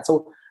things like that.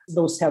 So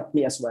those help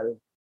me as well.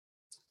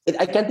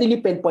 I can't really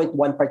pinpoint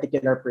one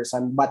particular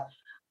person, but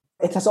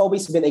it has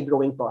always been a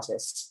growing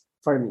process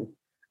for me.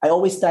 I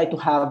always try to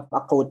have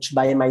a coach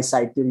by my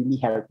side to really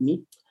help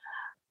me.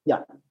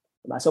 Yeah.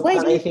 So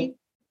Why do you I think,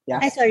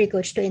 yeah. sorry,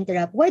 Coach, to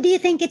interrupt. Why do you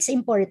think it's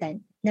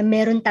important na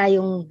meron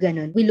tayong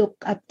ganun? We look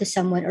up to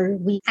someone or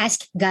we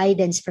ask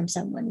guidance from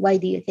someone. Why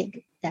do you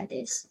think that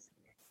is?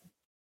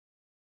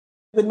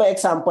 With my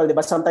example,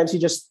 diba, sometimes you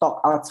just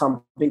talk out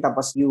something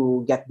tapos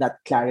you get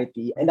that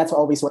clarity. And that's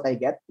always what I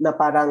get. Na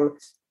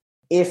parang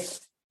if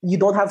you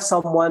don't have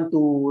someone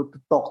to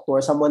talk to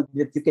or someone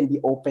that you can be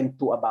open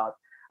to about,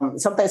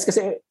 sometimes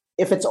kasi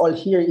if it's all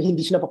here,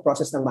 hindi siya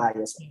napaprocess ng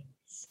maayos.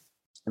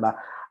 Diba?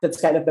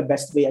 That's kind of the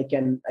best way I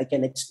can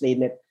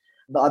explain it.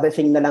 The other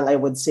thing na lang I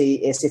would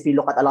say is if you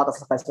look at a lot of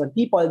successful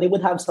people, they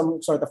would have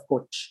some sort of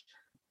coach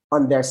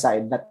on their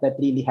side that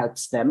really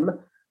helps them.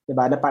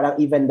 Diba? Na parang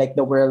even like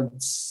the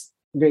world's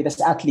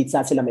greatest athletes,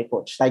 not sila may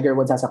coach. Tiger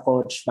Woods has a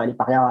coach, Manny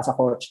Pacquiao has a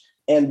coach.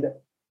 And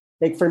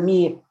like for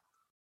me,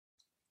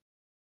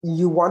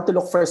 you want to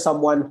look for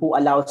someone who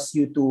allows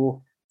you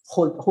to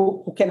hold,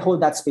 who can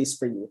hold that space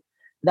for you.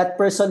 That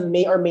person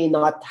may or may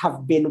not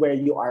have been where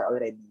you are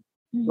already.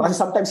 Mm-hmm. Kasi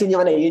sometimes yun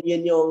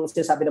yung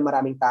sinasabi ng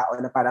maraming tao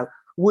na parang,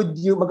 would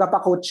you,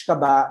 magpa-coach ka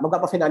ba,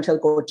 magpa-financial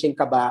coaching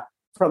ka ba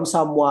from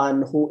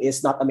someone who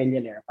is not a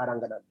millionaire? Parang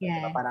ganun.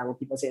 Yeah. Diba? Parang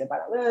people say,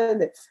 parang,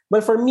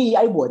 well, for me,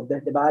 I would.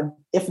 Diba?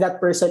 If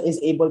that person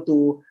is able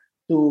to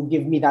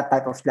give me that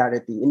type of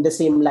clarity. In the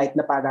same light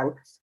na parang,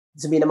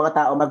 sabihin ng mga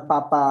tao,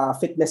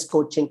 magpapa-fitness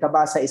coaching ka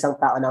ba sa isang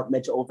tao na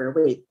medyo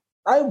overweight?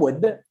 I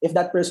would, if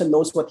that person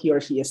knows what he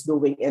or she is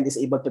doing and is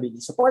able to really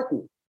support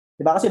me.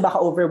 Diba? Kasi baka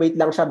overweight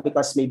lang siya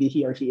because maybe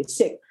he or she is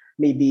sick.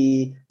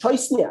 Maybe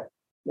choice niya.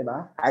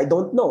 Diba? I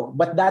don't know.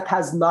 But that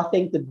has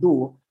nothing to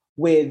do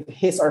with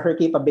his or her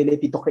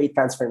capability to create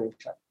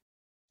transformation.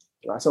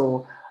 Diba?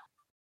 So,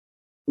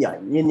 yeah,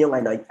 yun yung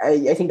ano.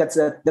 I think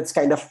that's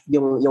kind of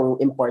yung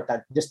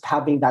important. Just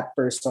having that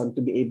person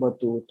to be able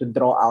to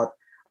draw out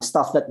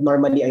stuff that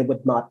normally I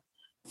would not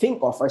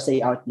think of or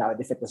say out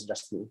loud if it was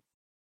just me.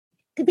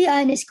 To be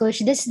honest, Coach,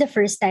 this is the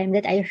first time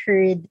that I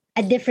heard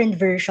a different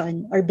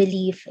version or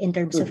belief in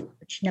terms of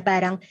coach. Na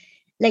parang,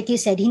 like you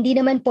said, hindi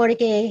naman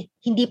porke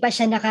hindi pa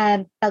siya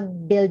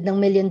nakapag-build ng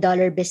 $1 million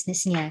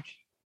business niya,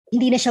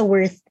 hindi na siya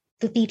worth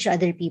to teach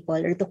other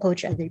people or to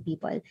coach other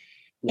people.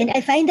 Yeah. And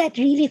I find that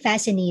really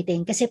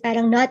fascinating kasi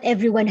parang not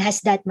everyone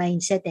has that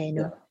mindset,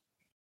 no?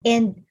 Yeah.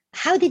 And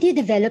how did you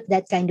develop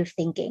that kind of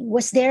thinking?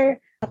 Was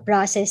there a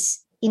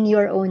process in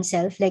your own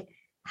self? Like,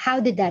 how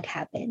did that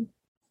happen?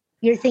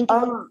 You're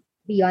thinking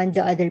beyond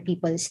the other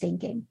people's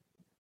thinking.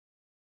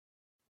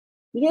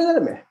 Hindi ko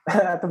alam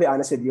to be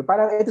honest with you.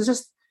 Parang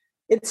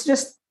it's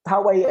just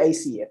how I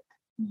see it.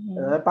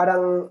 Mm-hmm.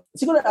 Parang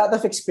siguro out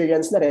of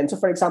experience na rin. So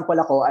for example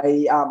ako,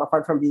 I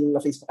apart from being a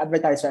Facebook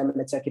advertiser, I'm an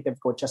executive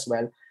coach as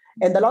well.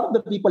 And a lot of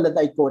the people that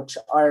I coach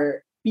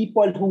are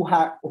people who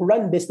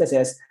run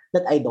businesses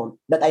that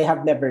I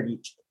have never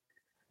reached.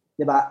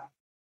 Diba?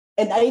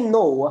 And I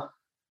know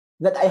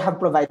that I have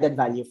provided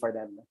value for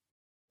them.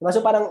 So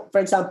parang,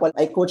 for example,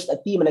 I coached an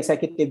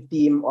executive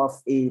team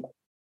of a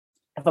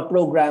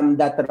program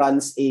that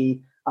runs I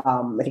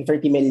think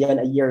 30 million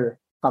a year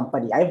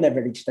company. I've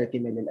never reached 30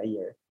 million a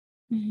year.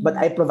 Mm-hmm.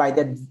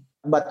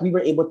 But we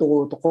were able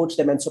to coach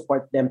them and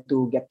support them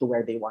to get to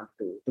where they want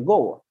to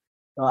go.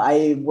 So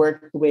I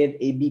worked with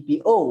a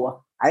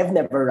BPO. I've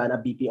never run a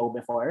BPO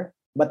before,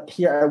 but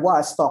here I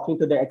was talking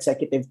to their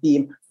executive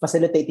team,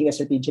 facilitating a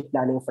strategic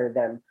planning for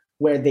them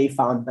where they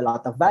found a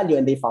lot of value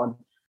and they found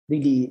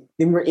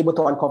they were able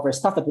to uncover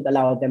stuff that would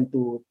allow them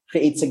to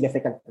create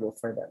significant growth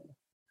for them.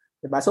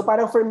 Diba? So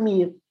parang for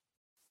me,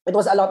 it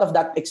was a lot of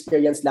that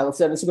experience lang.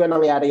 So siguro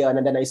nangyari yun,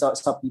 and then I saw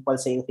people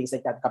saying things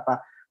like that,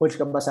 coach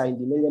ka ba sa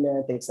hindi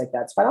millionaire, things like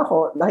that. So parang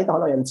ako, nakita ko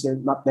lang yun, so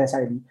not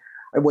necessarily,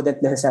 I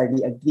wouldn't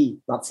necessarily agree.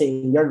 Not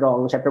saying you're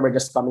wrong, syempre we're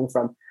just coming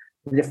from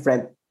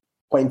different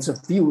points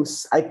of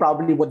views. I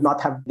probably would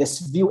not have this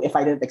view if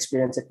I didn't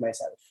experience it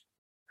myself.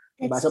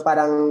 Diba? So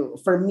parang,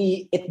 for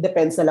me, it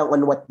depends na lang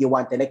on what you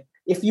want. Like,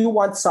 if you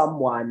want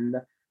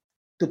someone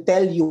to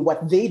tell you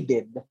what they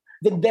did,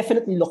 then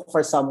definitely look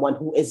for someone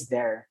who is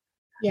there.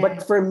 Yeah.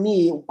 But for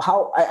me,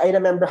 how I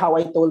remember how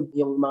I told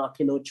yung mga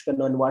kinoach ko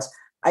noon was,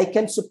 I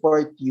can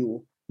support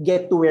you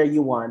get to where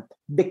you want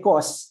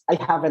because I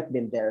haven't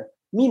been there.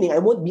 Meaning, I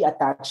won't be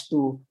attached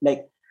to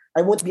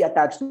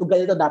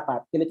ganito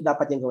dapat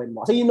yung gawin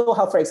mo. So you know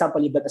how, for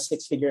example, you built a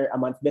 6-figure a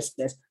month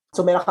business.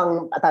 So meron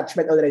kang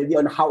attachment already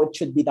on how it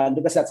should be done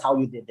because that's how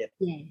you did it.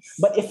 Yes.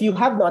 But if you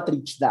have not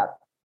reached that,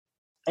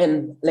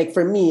 and like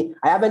for me,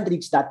 I haven't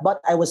reached that, but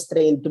I was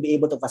trained to be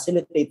able to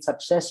facilitate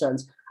such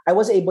sessions. I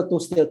was able to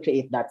still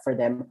create that for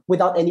them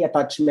without any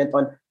attachment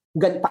on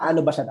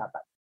paano ba siya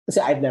dapat. Kasi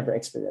I've never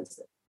experienced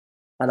it.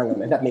 Parang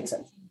ganun. That makes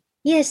sense.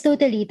 Yes,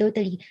 totally.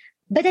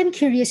 But I'm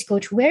curious,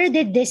 Coach, where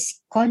did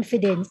this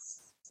confidence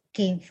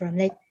came from?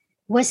 Like,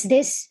 was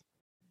this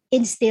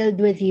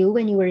instilled with you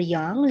when you were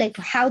young? Like,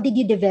 how did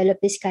you develop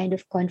this kind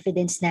of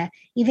confidence na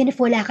even if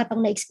wala ka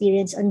pang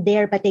na-experience on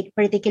their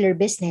particular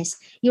business,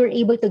 you were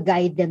able to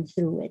guide them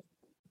through it?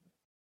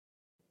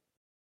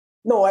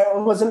 No, I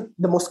wasn't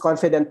the most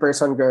confident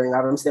person growing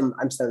up. I'm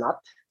still not.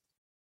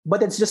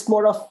 But it's just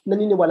more of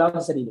naniniwala ako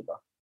sa sarili ko.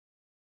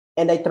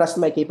 And I trust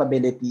my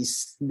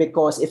capabilities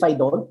because if I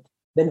don't,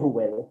 then who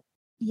will?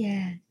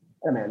 Yeah.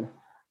 Amen.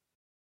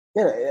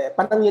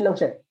 Parang yun lang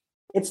siya.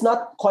 It's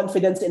not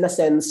confidence in a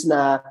sense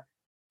na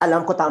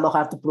alam ko tama ko,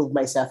 I have to prove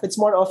myself. It's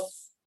more of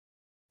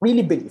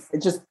really belief.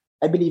 It's just,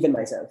 I believe in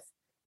myself.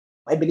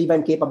 I believe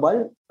I'm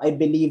capable. I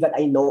believe that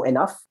I know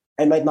enough.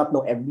 I might not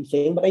know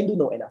everything, but I do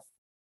know enough.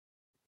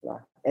 Yeah.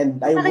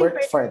 And I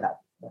worked for that.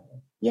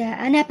 Yeah,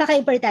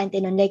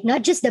 napaka-importante nun. Like,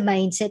 not just the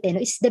mindset,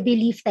 it's the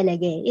belief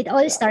talaga. It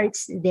all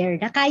starts there.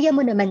 Na kaya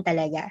mo naman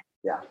talaga.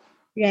 Yeah.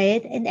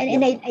 Right? And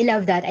I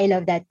love that. I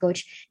love that,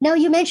 Coach. Now,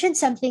 you mentioned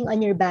something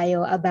on your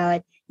bio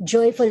about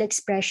joyful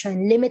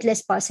expression,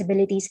 limitless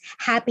possibilities,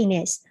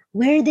 happiness.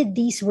 Where did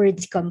these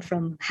words come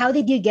from? How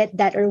did you get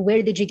that, or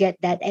where did you get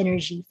that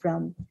energy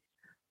from?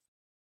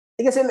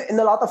 Because in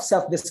a lot of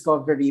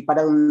self-discovery,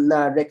 parang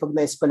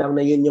na-recognize ko lang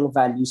na yun yung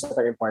values that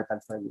are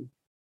important for me.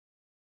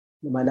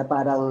 Diba? Na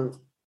parang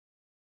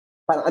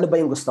ano ba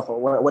yung gusto ko?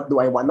 What do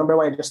I want? Number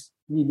one, I just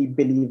really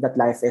believe that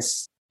life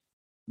is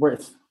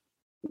worth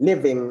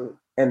living,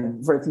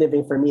 and worth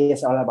living for me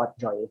is all about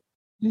joy.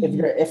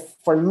 Mm-hmm. If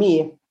for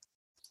me,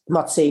 I'm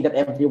not saying that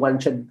everyone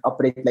should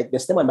operate like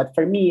this, but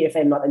for me, if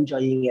I'm not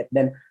enjoying it,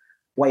 then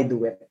why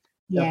do it?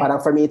 Yeah.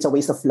 Parang for me, it's a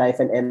waste of life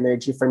and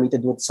energy for me to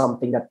do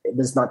something that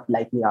does not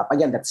light me up.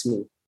 Again, that's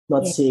me.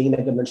 Not saying na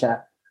ganun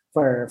siya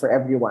for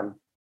everyone.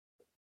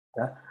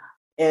 Yeah?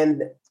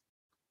 And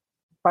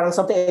parang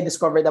something I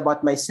discovered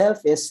about myself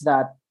is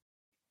that,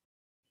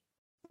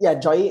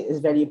 joy is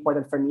very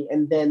important for me.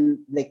 And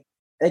then, like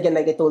I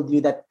told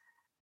you, that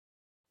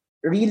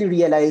really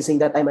realizing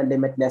that I'm a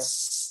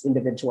limitless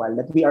individual,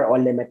 that we are all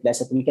limitless,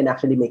 that we can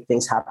actually make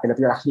things happen, that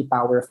we're actually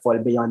powerful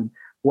beyond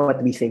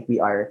what we think we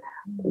are.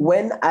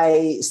 When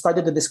I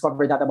started to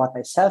discover that about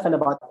myself and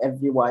about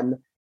everyone,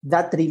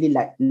 that really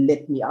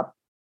lit me up.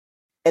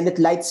 And it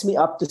lights me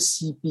up to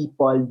see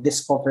people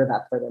discover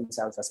that for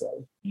themselves as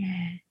well.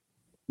 Yeah.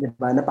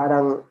 Diba? Na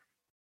parang,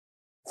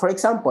 for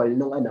example,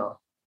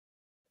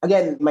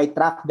 again, my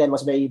track then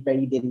was very,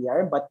 very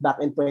linear, but back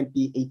in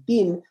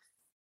 2018,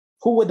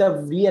 who would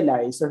have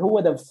realized, or who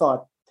would have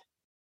thought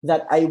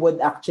that I would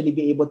actually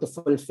be able to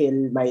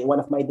fulfill one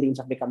of my dreams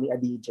of becoming a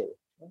DJ?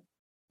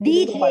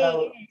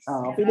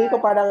 Feeling ko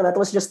parang that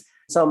was just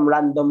some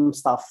random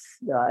stuff.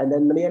 And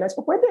then realized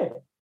ko, pwede.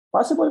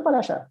 Possible pala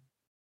siya.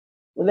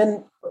 And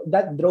then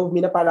that drove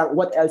me na parang,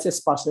 what else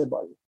is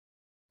possible?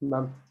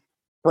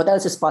 What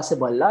else is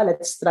possible?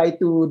 Let's try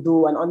to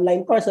do an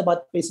online course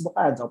about Facebook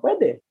ads.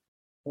 Pwede.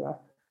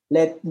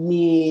 Let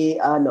me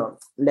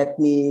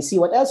see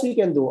what else we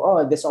can do.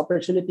 This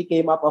opportunity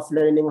came up of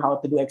learning how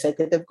to do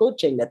executive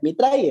coaching. Let me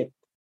try it.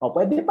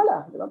 Pwede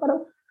pala. Diba?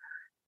 Parang,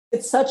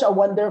 it's such a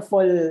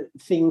wonderful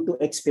thing to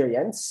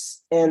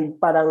experience.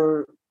 And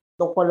parang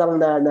doon ko lang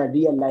na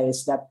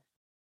realize that,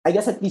 I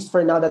guess at least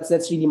for now, that's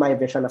really my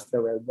vision of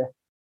the world.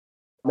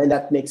 And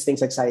that makes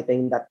things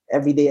exciting, that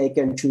every day I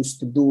can choose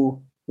to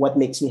do what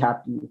makes me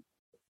happy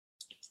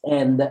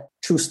and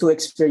choose to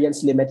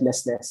experience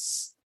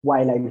limitlessness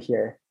while I'm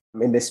here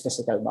in this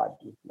physical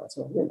body.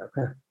 So,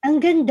 Ang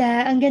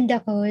ganda,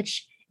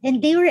 Coach.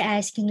 And they were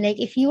asking, like,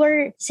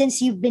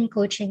 since you've been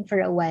coaching for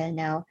a while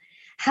now,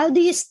 how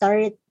do you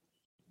start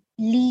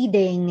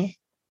leading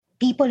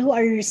people who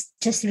are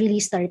just really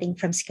starting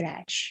from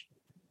scratch?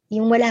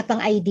 Yung wala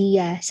pang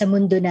idea sa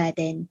mundo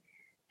natin.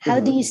 How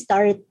do you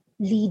start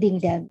leading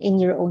them in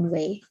your own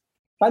way?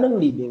 Paano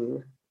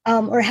leading?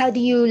 Or how do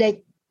you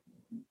like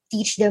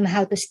teach them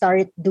how to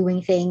start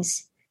doing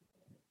things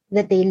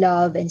that they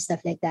love and stuff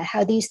like that?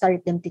 How do you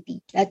start them to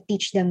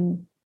teach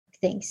them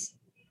things?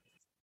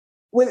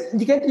 Well,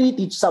 you can't really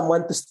teach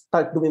someone to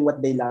start doing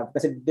what they love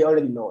because they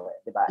already know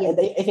it, diba? Yeah. And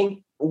I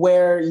think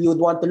where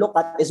you'd want to look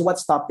at is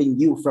what's stopping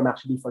you from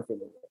actually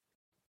fulfilling it.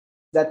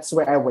 That's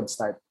where I would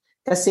start.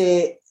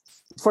 Kasi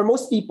for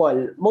most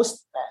people,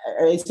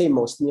 I say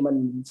most, hindi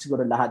man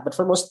siguro lahat, but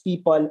for most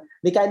people,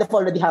 they kind of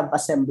already have a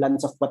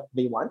semblance of what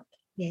they want.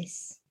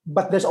 Yes.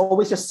 But there's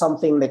always just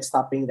something like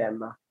stopping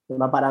them.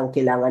 Diba? Parang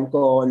kailangan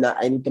ko na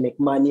I need to make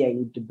money, I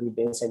need to do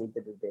this, I need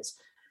to do this.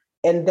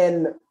 And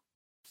then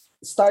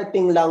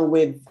starting lang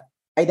with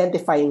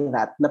identifying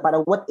that, na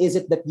parang what is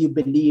it that you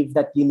believe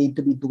that you need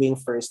to be doing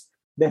first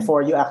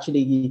before you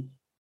actually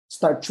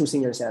start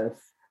choosing yourself.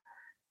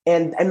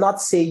 And I'm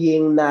not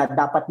saying na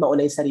dapat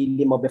mauna yung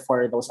sarili mo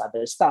before those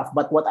other stuff.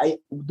 But what I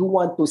do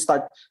want to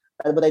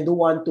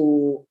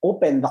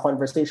open the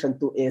conversation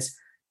to is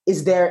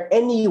there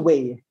any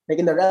way, like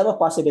in the realm of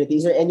possibility,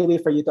 is there any way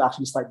for you to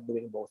actually start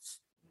doing both?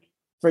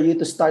 For you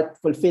to start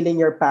fulfilling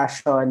your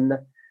passion,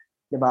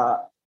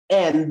 diba?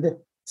 And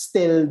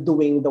still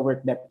doing the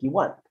work that you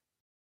want.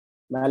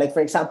 Like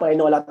for example, I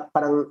know a lot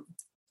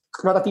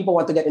of people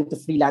want to get into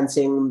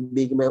freelancing,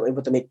 being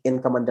able to make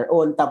income on their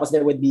own. Tapos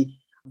there would be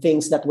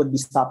things that would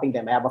be stopping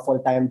them. I have a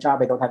full-time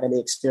job. I don't have any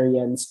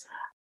experience.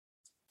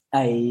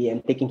 I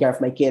am taking care of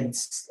my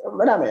kids.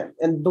 Marami.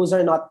 And those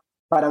are not,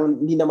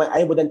 parang hindi naman,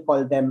 I wouldn't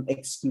call them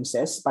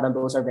excuses. Parang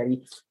those are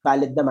very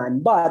valid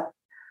naman. But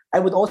I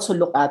would also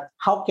look at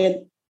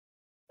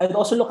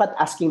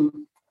asking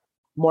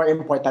more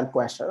important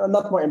questions.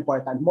 Not more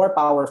important, more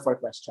powerful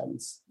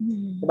questions.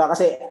 Diba?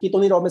 Kasi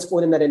Tony Robbins ko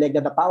na narinig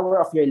na the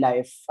power of your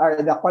life, or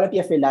the quality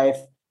of your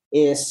life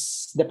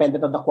is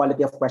dependent on the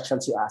quality of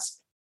questions you ask.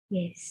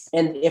 Yes.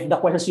 And if the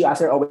questions you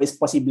ask are always,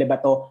 posible ba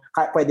to?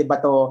 Pwede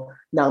ba to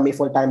nang may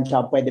full-time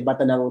job? Pwede ba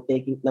to nang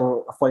taking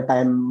ng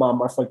full-time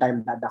mom or full-time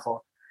dad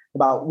ako?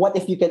 Diba? What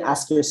if you can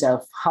ask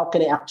yourself, how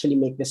can I actually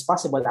make this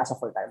possible as a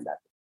full-time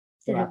dad?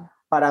 Diba?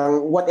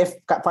 Parang, what if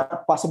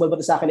possible ba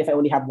to sa akin if I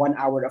only have 1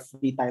 hour of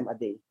free time a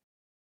day?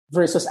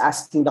 Versus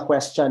asking the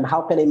question,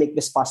 how can I make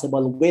this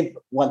possible with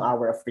 1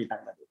 hour of free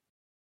time a day?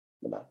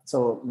 Diba?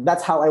 So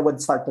that's how I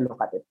would start to look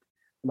at it.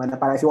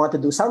 If you want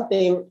to do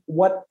something,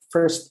 what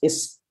first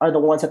are the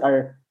ones that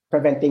are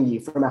preventing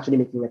you from actually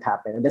making it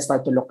happen? And then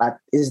start to look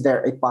at, is there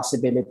a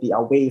possibility,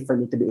 a way for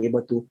me to be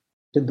able to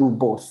do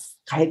both?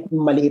 Kahit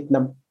maliit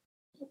na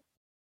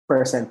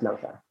percent lang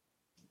siya.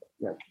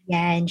 Yeah.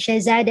 Yan.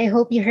 Shazad, I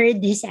hope you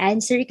heard his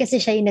answer kasi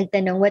siya yung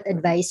nagtanong, what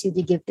advice would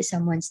you give to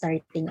someone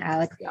starting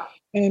out? Yeah.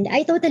 And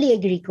I totally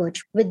agree,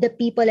 Coach. With the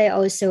people I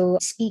also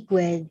speak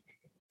with,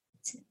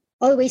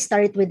 always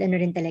start with ano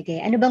rin talaga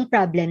eh. Ano bang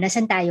problem?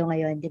 Nasaan tayo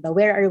ngayon? Diba?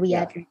 Where are we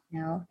at right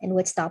now? And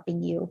what's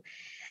stopping you?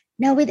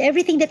 Now, with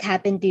everything that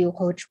happened to you,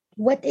 Coach,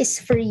 what is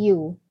for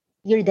you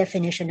your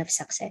definition of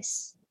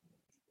success?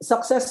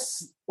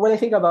 Success, when I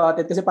think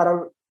about it, kasi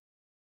parang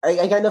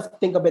I kind of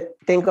think of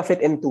it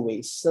in two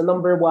ways. So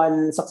number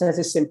one, success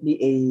is simply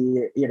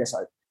a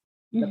result.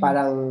 Na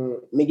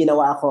parang may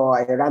ginawa ako,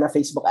 I ran a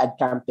Facebook ad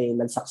campaign,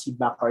 nag-succeed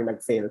ba ako or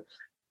nag-fail.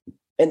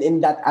 And in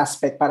that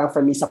aspect, parang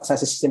for me,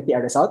 success is simply a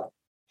result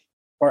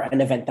or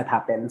an event that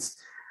happens.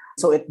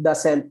 So it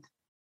doesn't,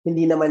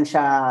 hindi naman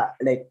siya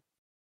like,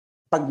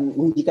 pag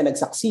hindi ka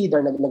nag-succeed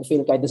or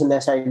nag-fail ka, it doesn't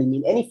necessarily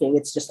mean anything.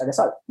 It's just a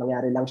result.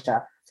 Nangyari lang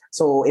siya.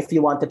 So if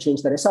you want to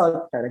change the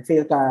result, or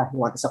nag-fail ka, you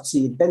want to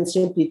succeed, then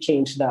simply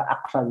change the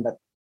action that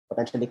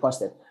potentially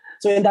caused it.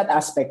 So in that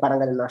aspect,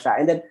 parang ganun lang siya.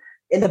 And then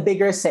in the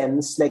bigger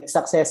sense, like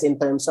success in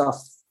terms of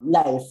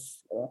life,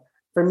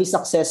 for me,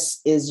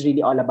 success is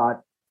really all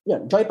about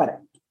joy pa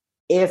rin.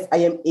 If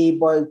I am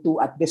able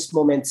to, at this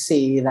moment,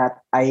 say that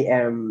I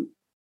am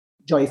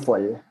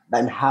joyful, that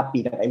I'm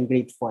happy, that I'm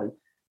grateful,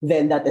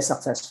 then that is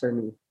success for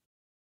me.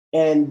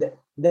 And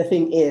the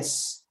thing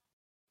is,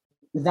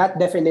 that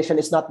definition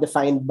is not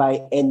defined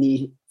by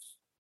any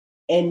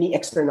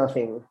external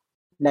thing.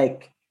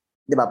 Like,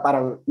 di ba,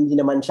 parang hindi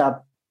naman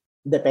siya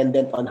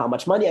dependent on how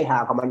much money I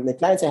have, how many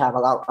clients I have,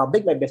 how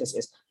big my business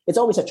is. It's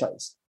always a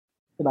choice.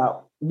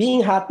 Diba?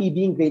 Being happy,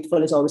 being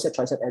grateful is always a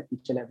choice at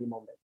each and every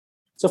moment.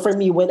 So for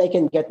me, when I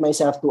can get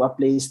myself to a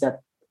place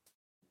that,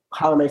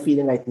 how am I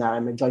feeling right now?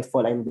 I'm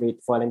joyful, I'm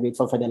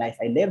grateful for the life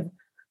I live.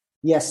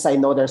 Yes, I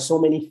know there's so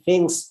many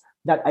things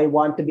that I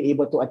want to be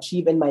able to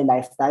achieve in my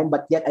lifetime,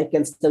 but yet I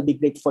can still be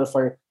grateful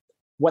for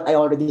what I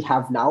already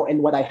have now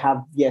and what I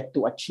have yet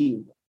to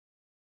achieve.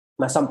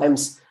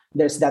 Sometimes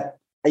there's that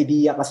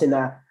idea kasi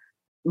na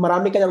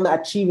marami ka nang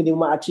na-achieve, hindi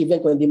mo ma-achieve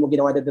yan kung hindi mo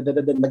ginawa,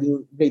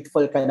 maging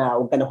grateful ka na,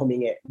 huwag ka na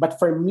humingi. But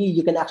for me,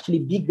 you can actually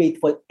be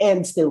grateful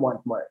and still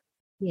want more.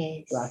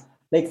 Yes. Diba?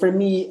 Like for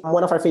me,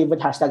 one of our favorite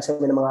hashtags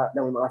ng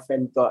mga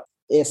friend ko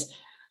is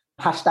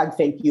hashtag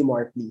thank you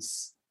more,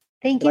 please.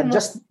 Thank you.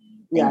 Just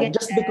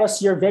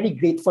because you're very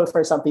grateful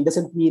for something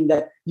doesn't mean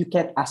that you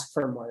can't ask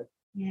for more.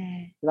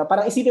 Yeah. Diba?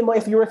 Parang isipin mo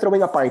if you were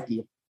throwing a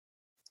party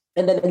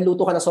and then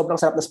nagluto ka na sobrang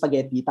sarap na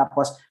spaghetti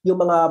tapos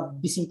yung mga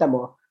bisita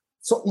mo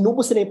So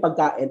inubos nila yung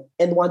pagkain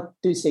and want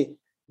to say,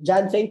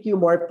 Jan, thank you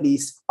more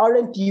please.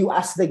 Aren't you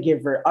as the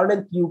giver?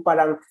 Aren't you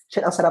parang,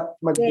 shit, ang sarap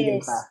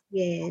magbigay pa.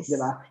 Yes.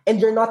 Diba?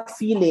 And you're not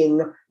feeling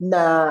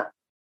na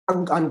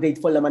ang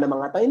ungrateful naman ng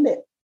mga tao. Hindi.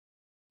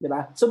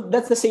 Diba? So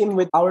that's the same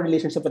with our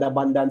relationship with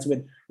abundance,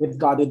 with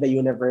God, with the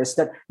universe,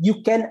 that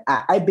you can,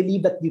 I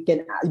believe that you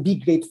can be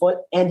grateful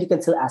and you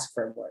can still ask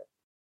for more.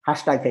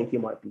 Hashtag thank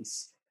you more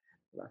please.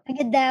 Diba?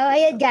 Agad daw.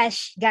 Ayan,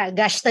 gosh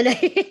tuloy.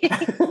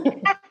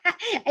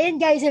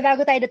 Ayan guys,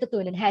 bago tayo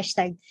natutunan,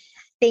 hashtag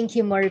thank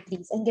you more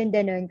please. Ang ganda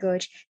nun,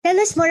 Coach. Tell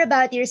us more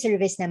about your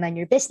service naman,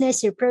 your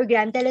business, your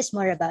program. Tell us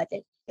more about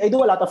it. I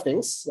do a lot of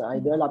things. I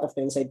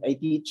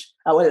teach.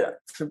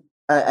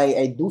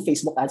 I do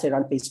Facebook ads. I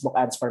run Facebook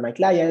ads for my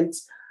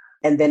clients.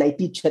 And then I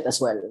teach it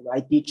as well.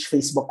 I teach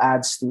Facebook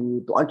ads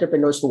to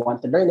entrepreneurs who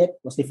want to learn it,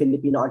 mostly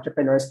Filipino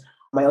entrepreneurs.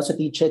 I also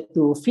teach it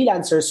to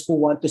freelancers who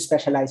want to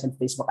specialize in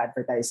Facebook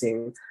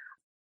advertising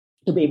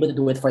to be able to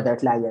do it for their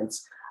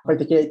clients.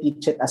 Particularly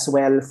teach it as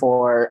well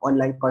for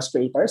online course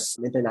creators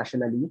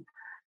internationally.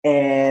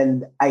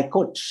 And I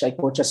coach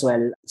as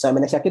well. So I'm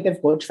an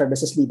executive coach for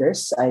business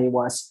leaders. I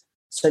was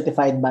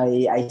certified by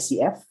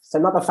ICF. So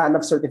I'm not a fan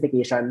of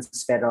certifications,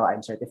 pero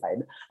I'm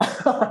certified.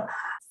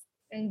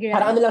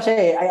 Parang ano lang siya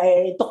eh.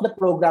 I took the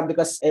program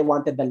because I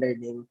wanted the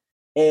learning.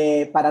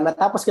 Parang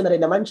natapos ko na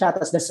rin naman siya,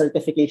 tapos the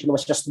certification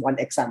was just one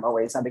exam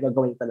away. Sabi ko,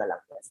 going to na lang.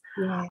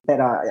 Yeah.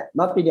 Pero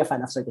not really a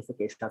fan of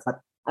certifications, but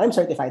I'm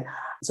certified.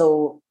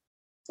 So,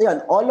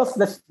 yun, all of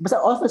the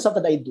stuff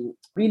that I do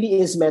really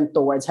is meant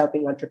towards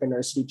helping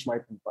entrepreneurs reach more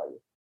people.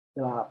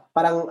 Diba?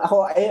 Parang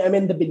ako, I'm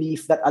in the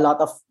belief that a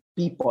lot of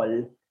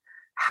people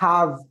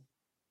have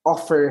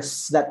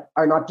offers that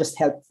are not just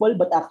helpful,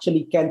 but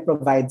actually can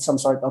provide some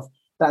sort of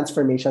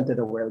transformation to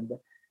the world.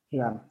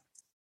 Yeah.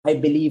 I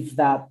believe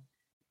that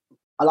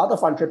a lot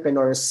of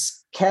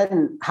entrepreneurs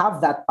can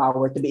have that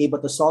power to be able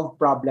to solve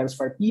problems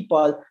for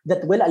people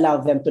that will allow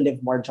them to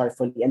live more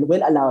joyfully and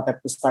will allow them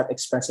to start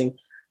expressing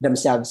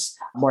themselves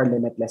more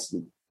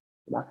limitlessly.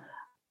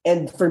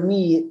 And for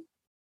me,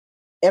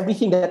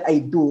 everything that I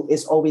do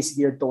is always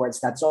geared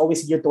towards that. It's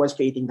always geared towards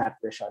creating that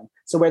vision.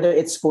 So whether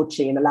it's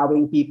coaching and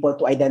allowing people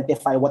to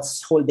identify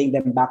what's holding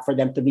them back for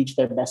them to reach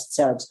their best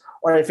selves,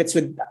 or if it's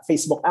with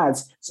Facebook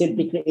ads,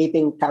 simply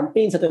creating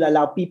campaigns that will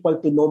allow people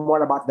to know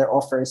more about their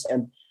offers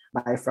and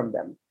buy from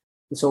them.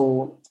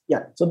 So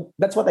yeah, so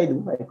that's what I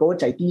do. I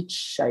coach, I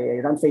teach,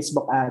 I run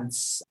Facebook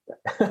ads.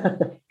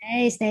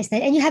 Nice.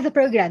 And you have a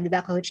program,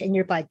 diba, Coach, in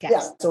your podcast?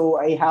 Yeah, so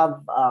we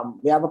have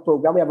a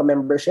program, we have a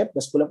membership,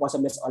 the School of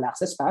Awesomeness All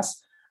Access Pass.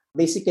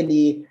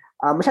 Basically,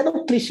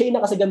 masyadong cliche na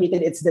kasi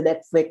gamitin, it's the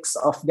Netflix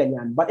of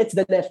ganyan, but it's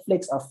the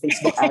Netflix of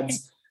Facebook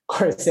ads,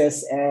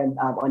 courses, and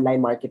online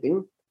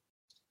marketing.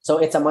 So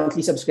it's a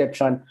monthly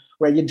subscription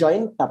where you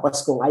join,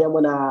 tapos kung ayaw mo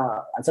na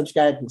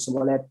unsubscribe, gusto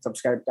mo ulit,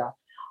 subscribe ka.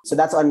 So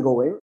that's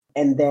ongoing.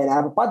 And then I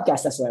have a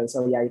podcast as well.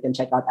 So yeah, you can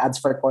check out Ads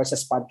for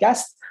Courses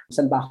podcast.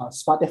 Saan ba ako?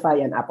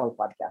 Spotify and Apple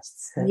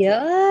Podcasts.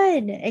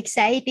 Yun!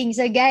 Exciting.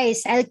 So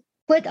guys, I'll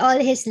put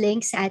all his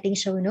links sa ating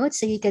show notes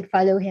so you can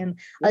follow him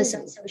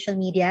also on social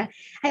media.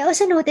 I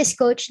also noticed,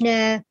 Coach,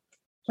 na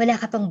wala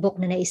ka pang book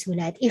na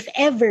naisulat. If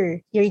ever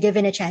you're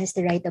given a chance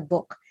to write a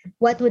book,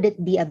 what would it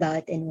be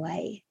about and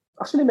why?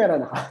 Actually,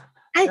 meron ako.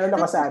 Meron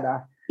ako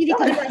sana. Hindi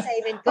ko yung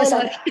assignment ko.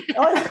 Sorry.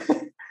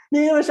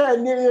 Hindi mo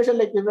siya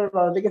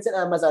like it's in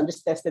Amazon.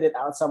 Just tested it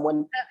out.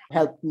 Someone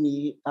helped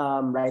me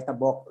write a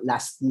book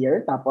last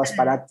year. Tapos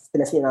para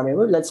tinaskin namin,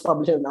 well, let's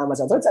publish it on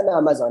Amazon. So it's an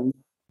Amazon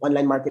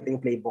online marketing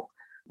playbook.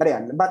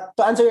 But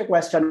to answer your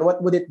question,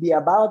 what would it be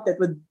about? It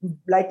would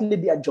likely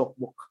be a joke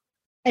book.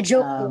 A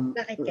joke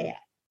book? Bakit kaya?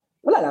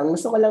 Wala lang.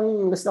 Gusto ko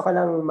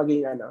lang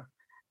maging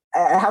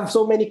I have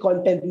so many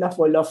content na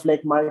full of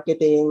like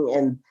marketing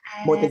and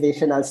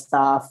motivational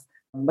stuff.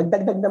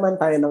 Magdagdag naman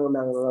tayo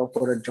ng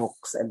puro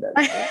jokes and then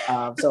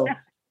so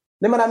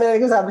marami na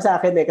nagsasabi sa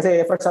akin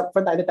kasi for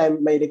time to time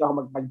mahilig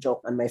ako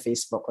mag-joke on my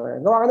Facebook.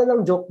 Gawa ka na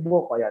ng joke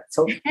book ko yan.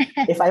 So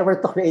if I were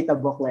to create a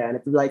book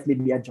ngayon, it would likely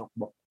be a joke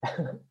book.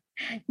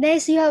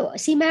 Nice.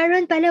 Si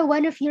Maron pala,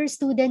 one of your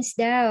students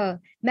daw.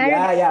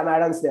 Yeah,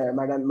 Maron's there.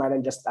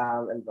 Maron just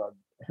enrolled.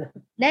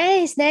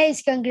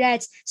 Nice.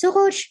 Congrats. So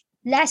Coach,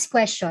 last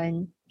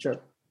question. Sure.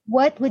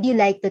 What would you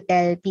like to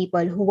tell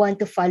people who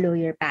want to follow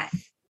your path?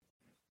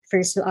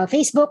 First,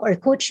 Facebook or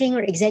coaching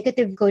or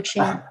executive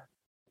coaching,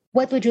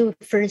 what would you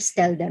first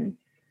tell them?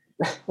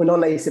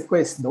 Unang naisip ko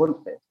is don't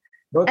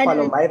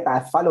follow my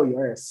path, follow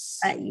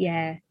yours.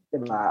 Yeah.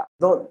 Diba?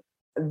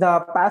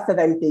 The path that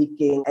I'm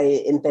taking,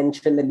 I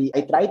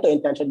try to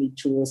intentionally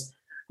choose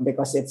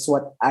because it's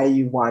what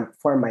I want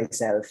for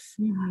myself.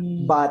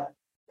 Mm-hmm. But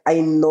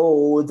I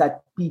know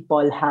that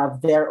people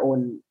have their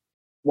own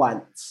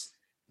wants.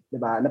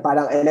 Diba? Na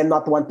parang, and I'm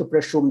not one to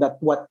presume that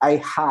what I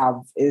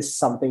have is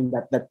something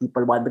that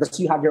people want because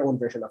you have your own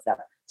version of that.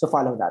 So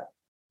follow that.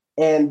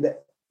 And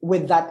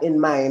with that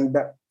in mind,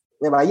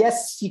 diba?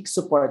 Yes, seek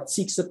support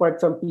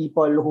from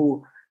people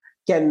who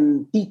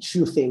can teach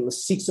you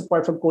things. Seek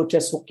support from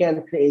coaches who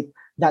can create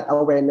that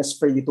awareness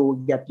for you to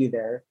get you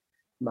there.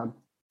 Diba?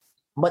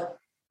 But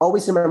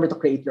always remember to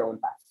create your own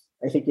path.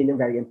 I think yun yung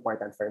very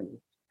important for me.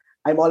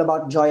 I'm all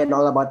about joy and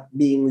all about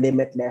being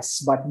limitless,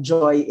 but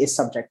joy is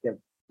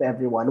subjective to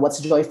everyone. What's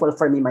joyful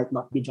for me might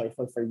not be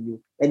joyful for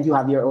you, and you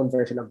have your own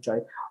version of joy.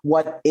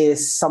 What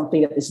is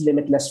something that is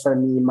limitless for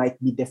me might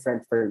be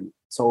different for you.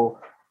 So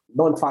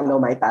don't follow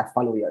my path,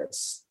 follow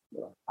yours.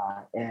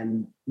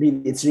 And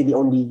really, it's really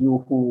only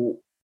you who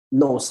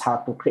knows how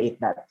to create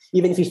that.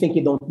 Even if you think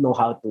you don't know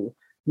how to,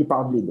 you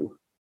probably do.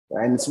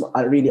 And it's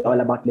really all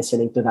about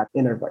listening to that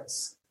inner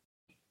voice.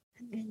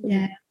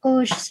 Yeah.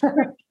 Coach,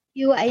 super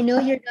you. I know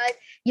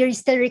you're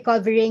still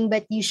recovering,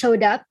 but you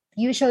showed up.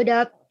 You showed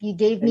up. You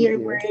gave me Thank your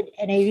you. word,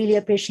 and I really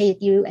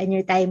appreciate you and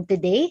your time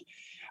today.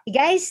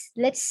 Guys,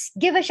 let's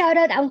give a shout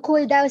out. Ang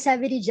cool daw,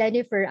 sabi ni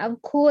Jennifer. Ang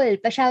cool.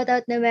 Pa-shout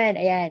out naman.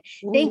 Ayan.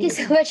 Thank you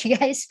so much,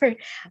 guys, for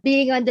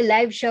being on the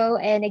live show.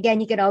 And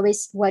again, you can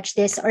always watch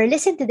this or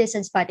listen to this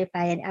on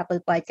Spotify and Apple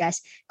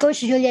Podcasts.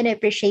 Coach Julian, I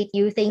appreciate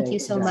you. Thank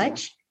you so Jana.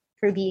 much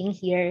for being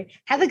here.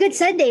 Have a good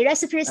Sunday.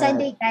 Rest of your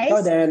Sunday, guys.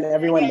 So then,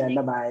 everyone then.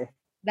 Bye-bye.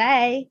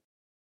 Bye.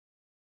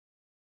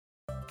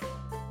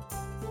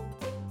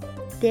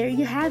 There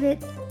you have it.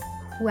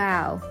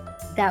 Wow,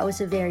 that was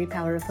a very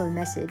powerful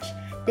message.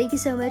 Thank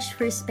you so much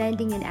for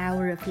spending an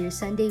hour of your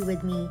Sunday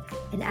with me,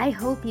 and I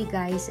hope you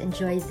guys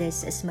enjoyed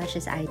this as much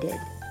as I did.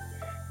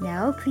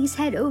 Now, please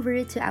head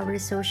over to our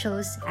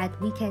socials at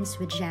Weekends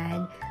with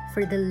Jan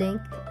for the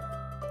link,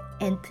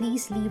 and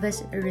please leave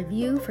us a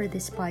review for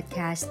this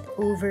podcast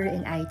over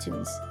in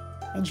iTunes.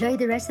 Enjoy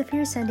the rest of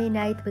your Sunday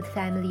night with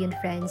family and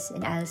friends,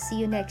 and I'll see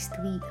you next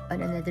week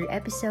on another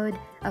episode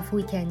of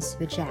Weekends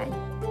with Jan.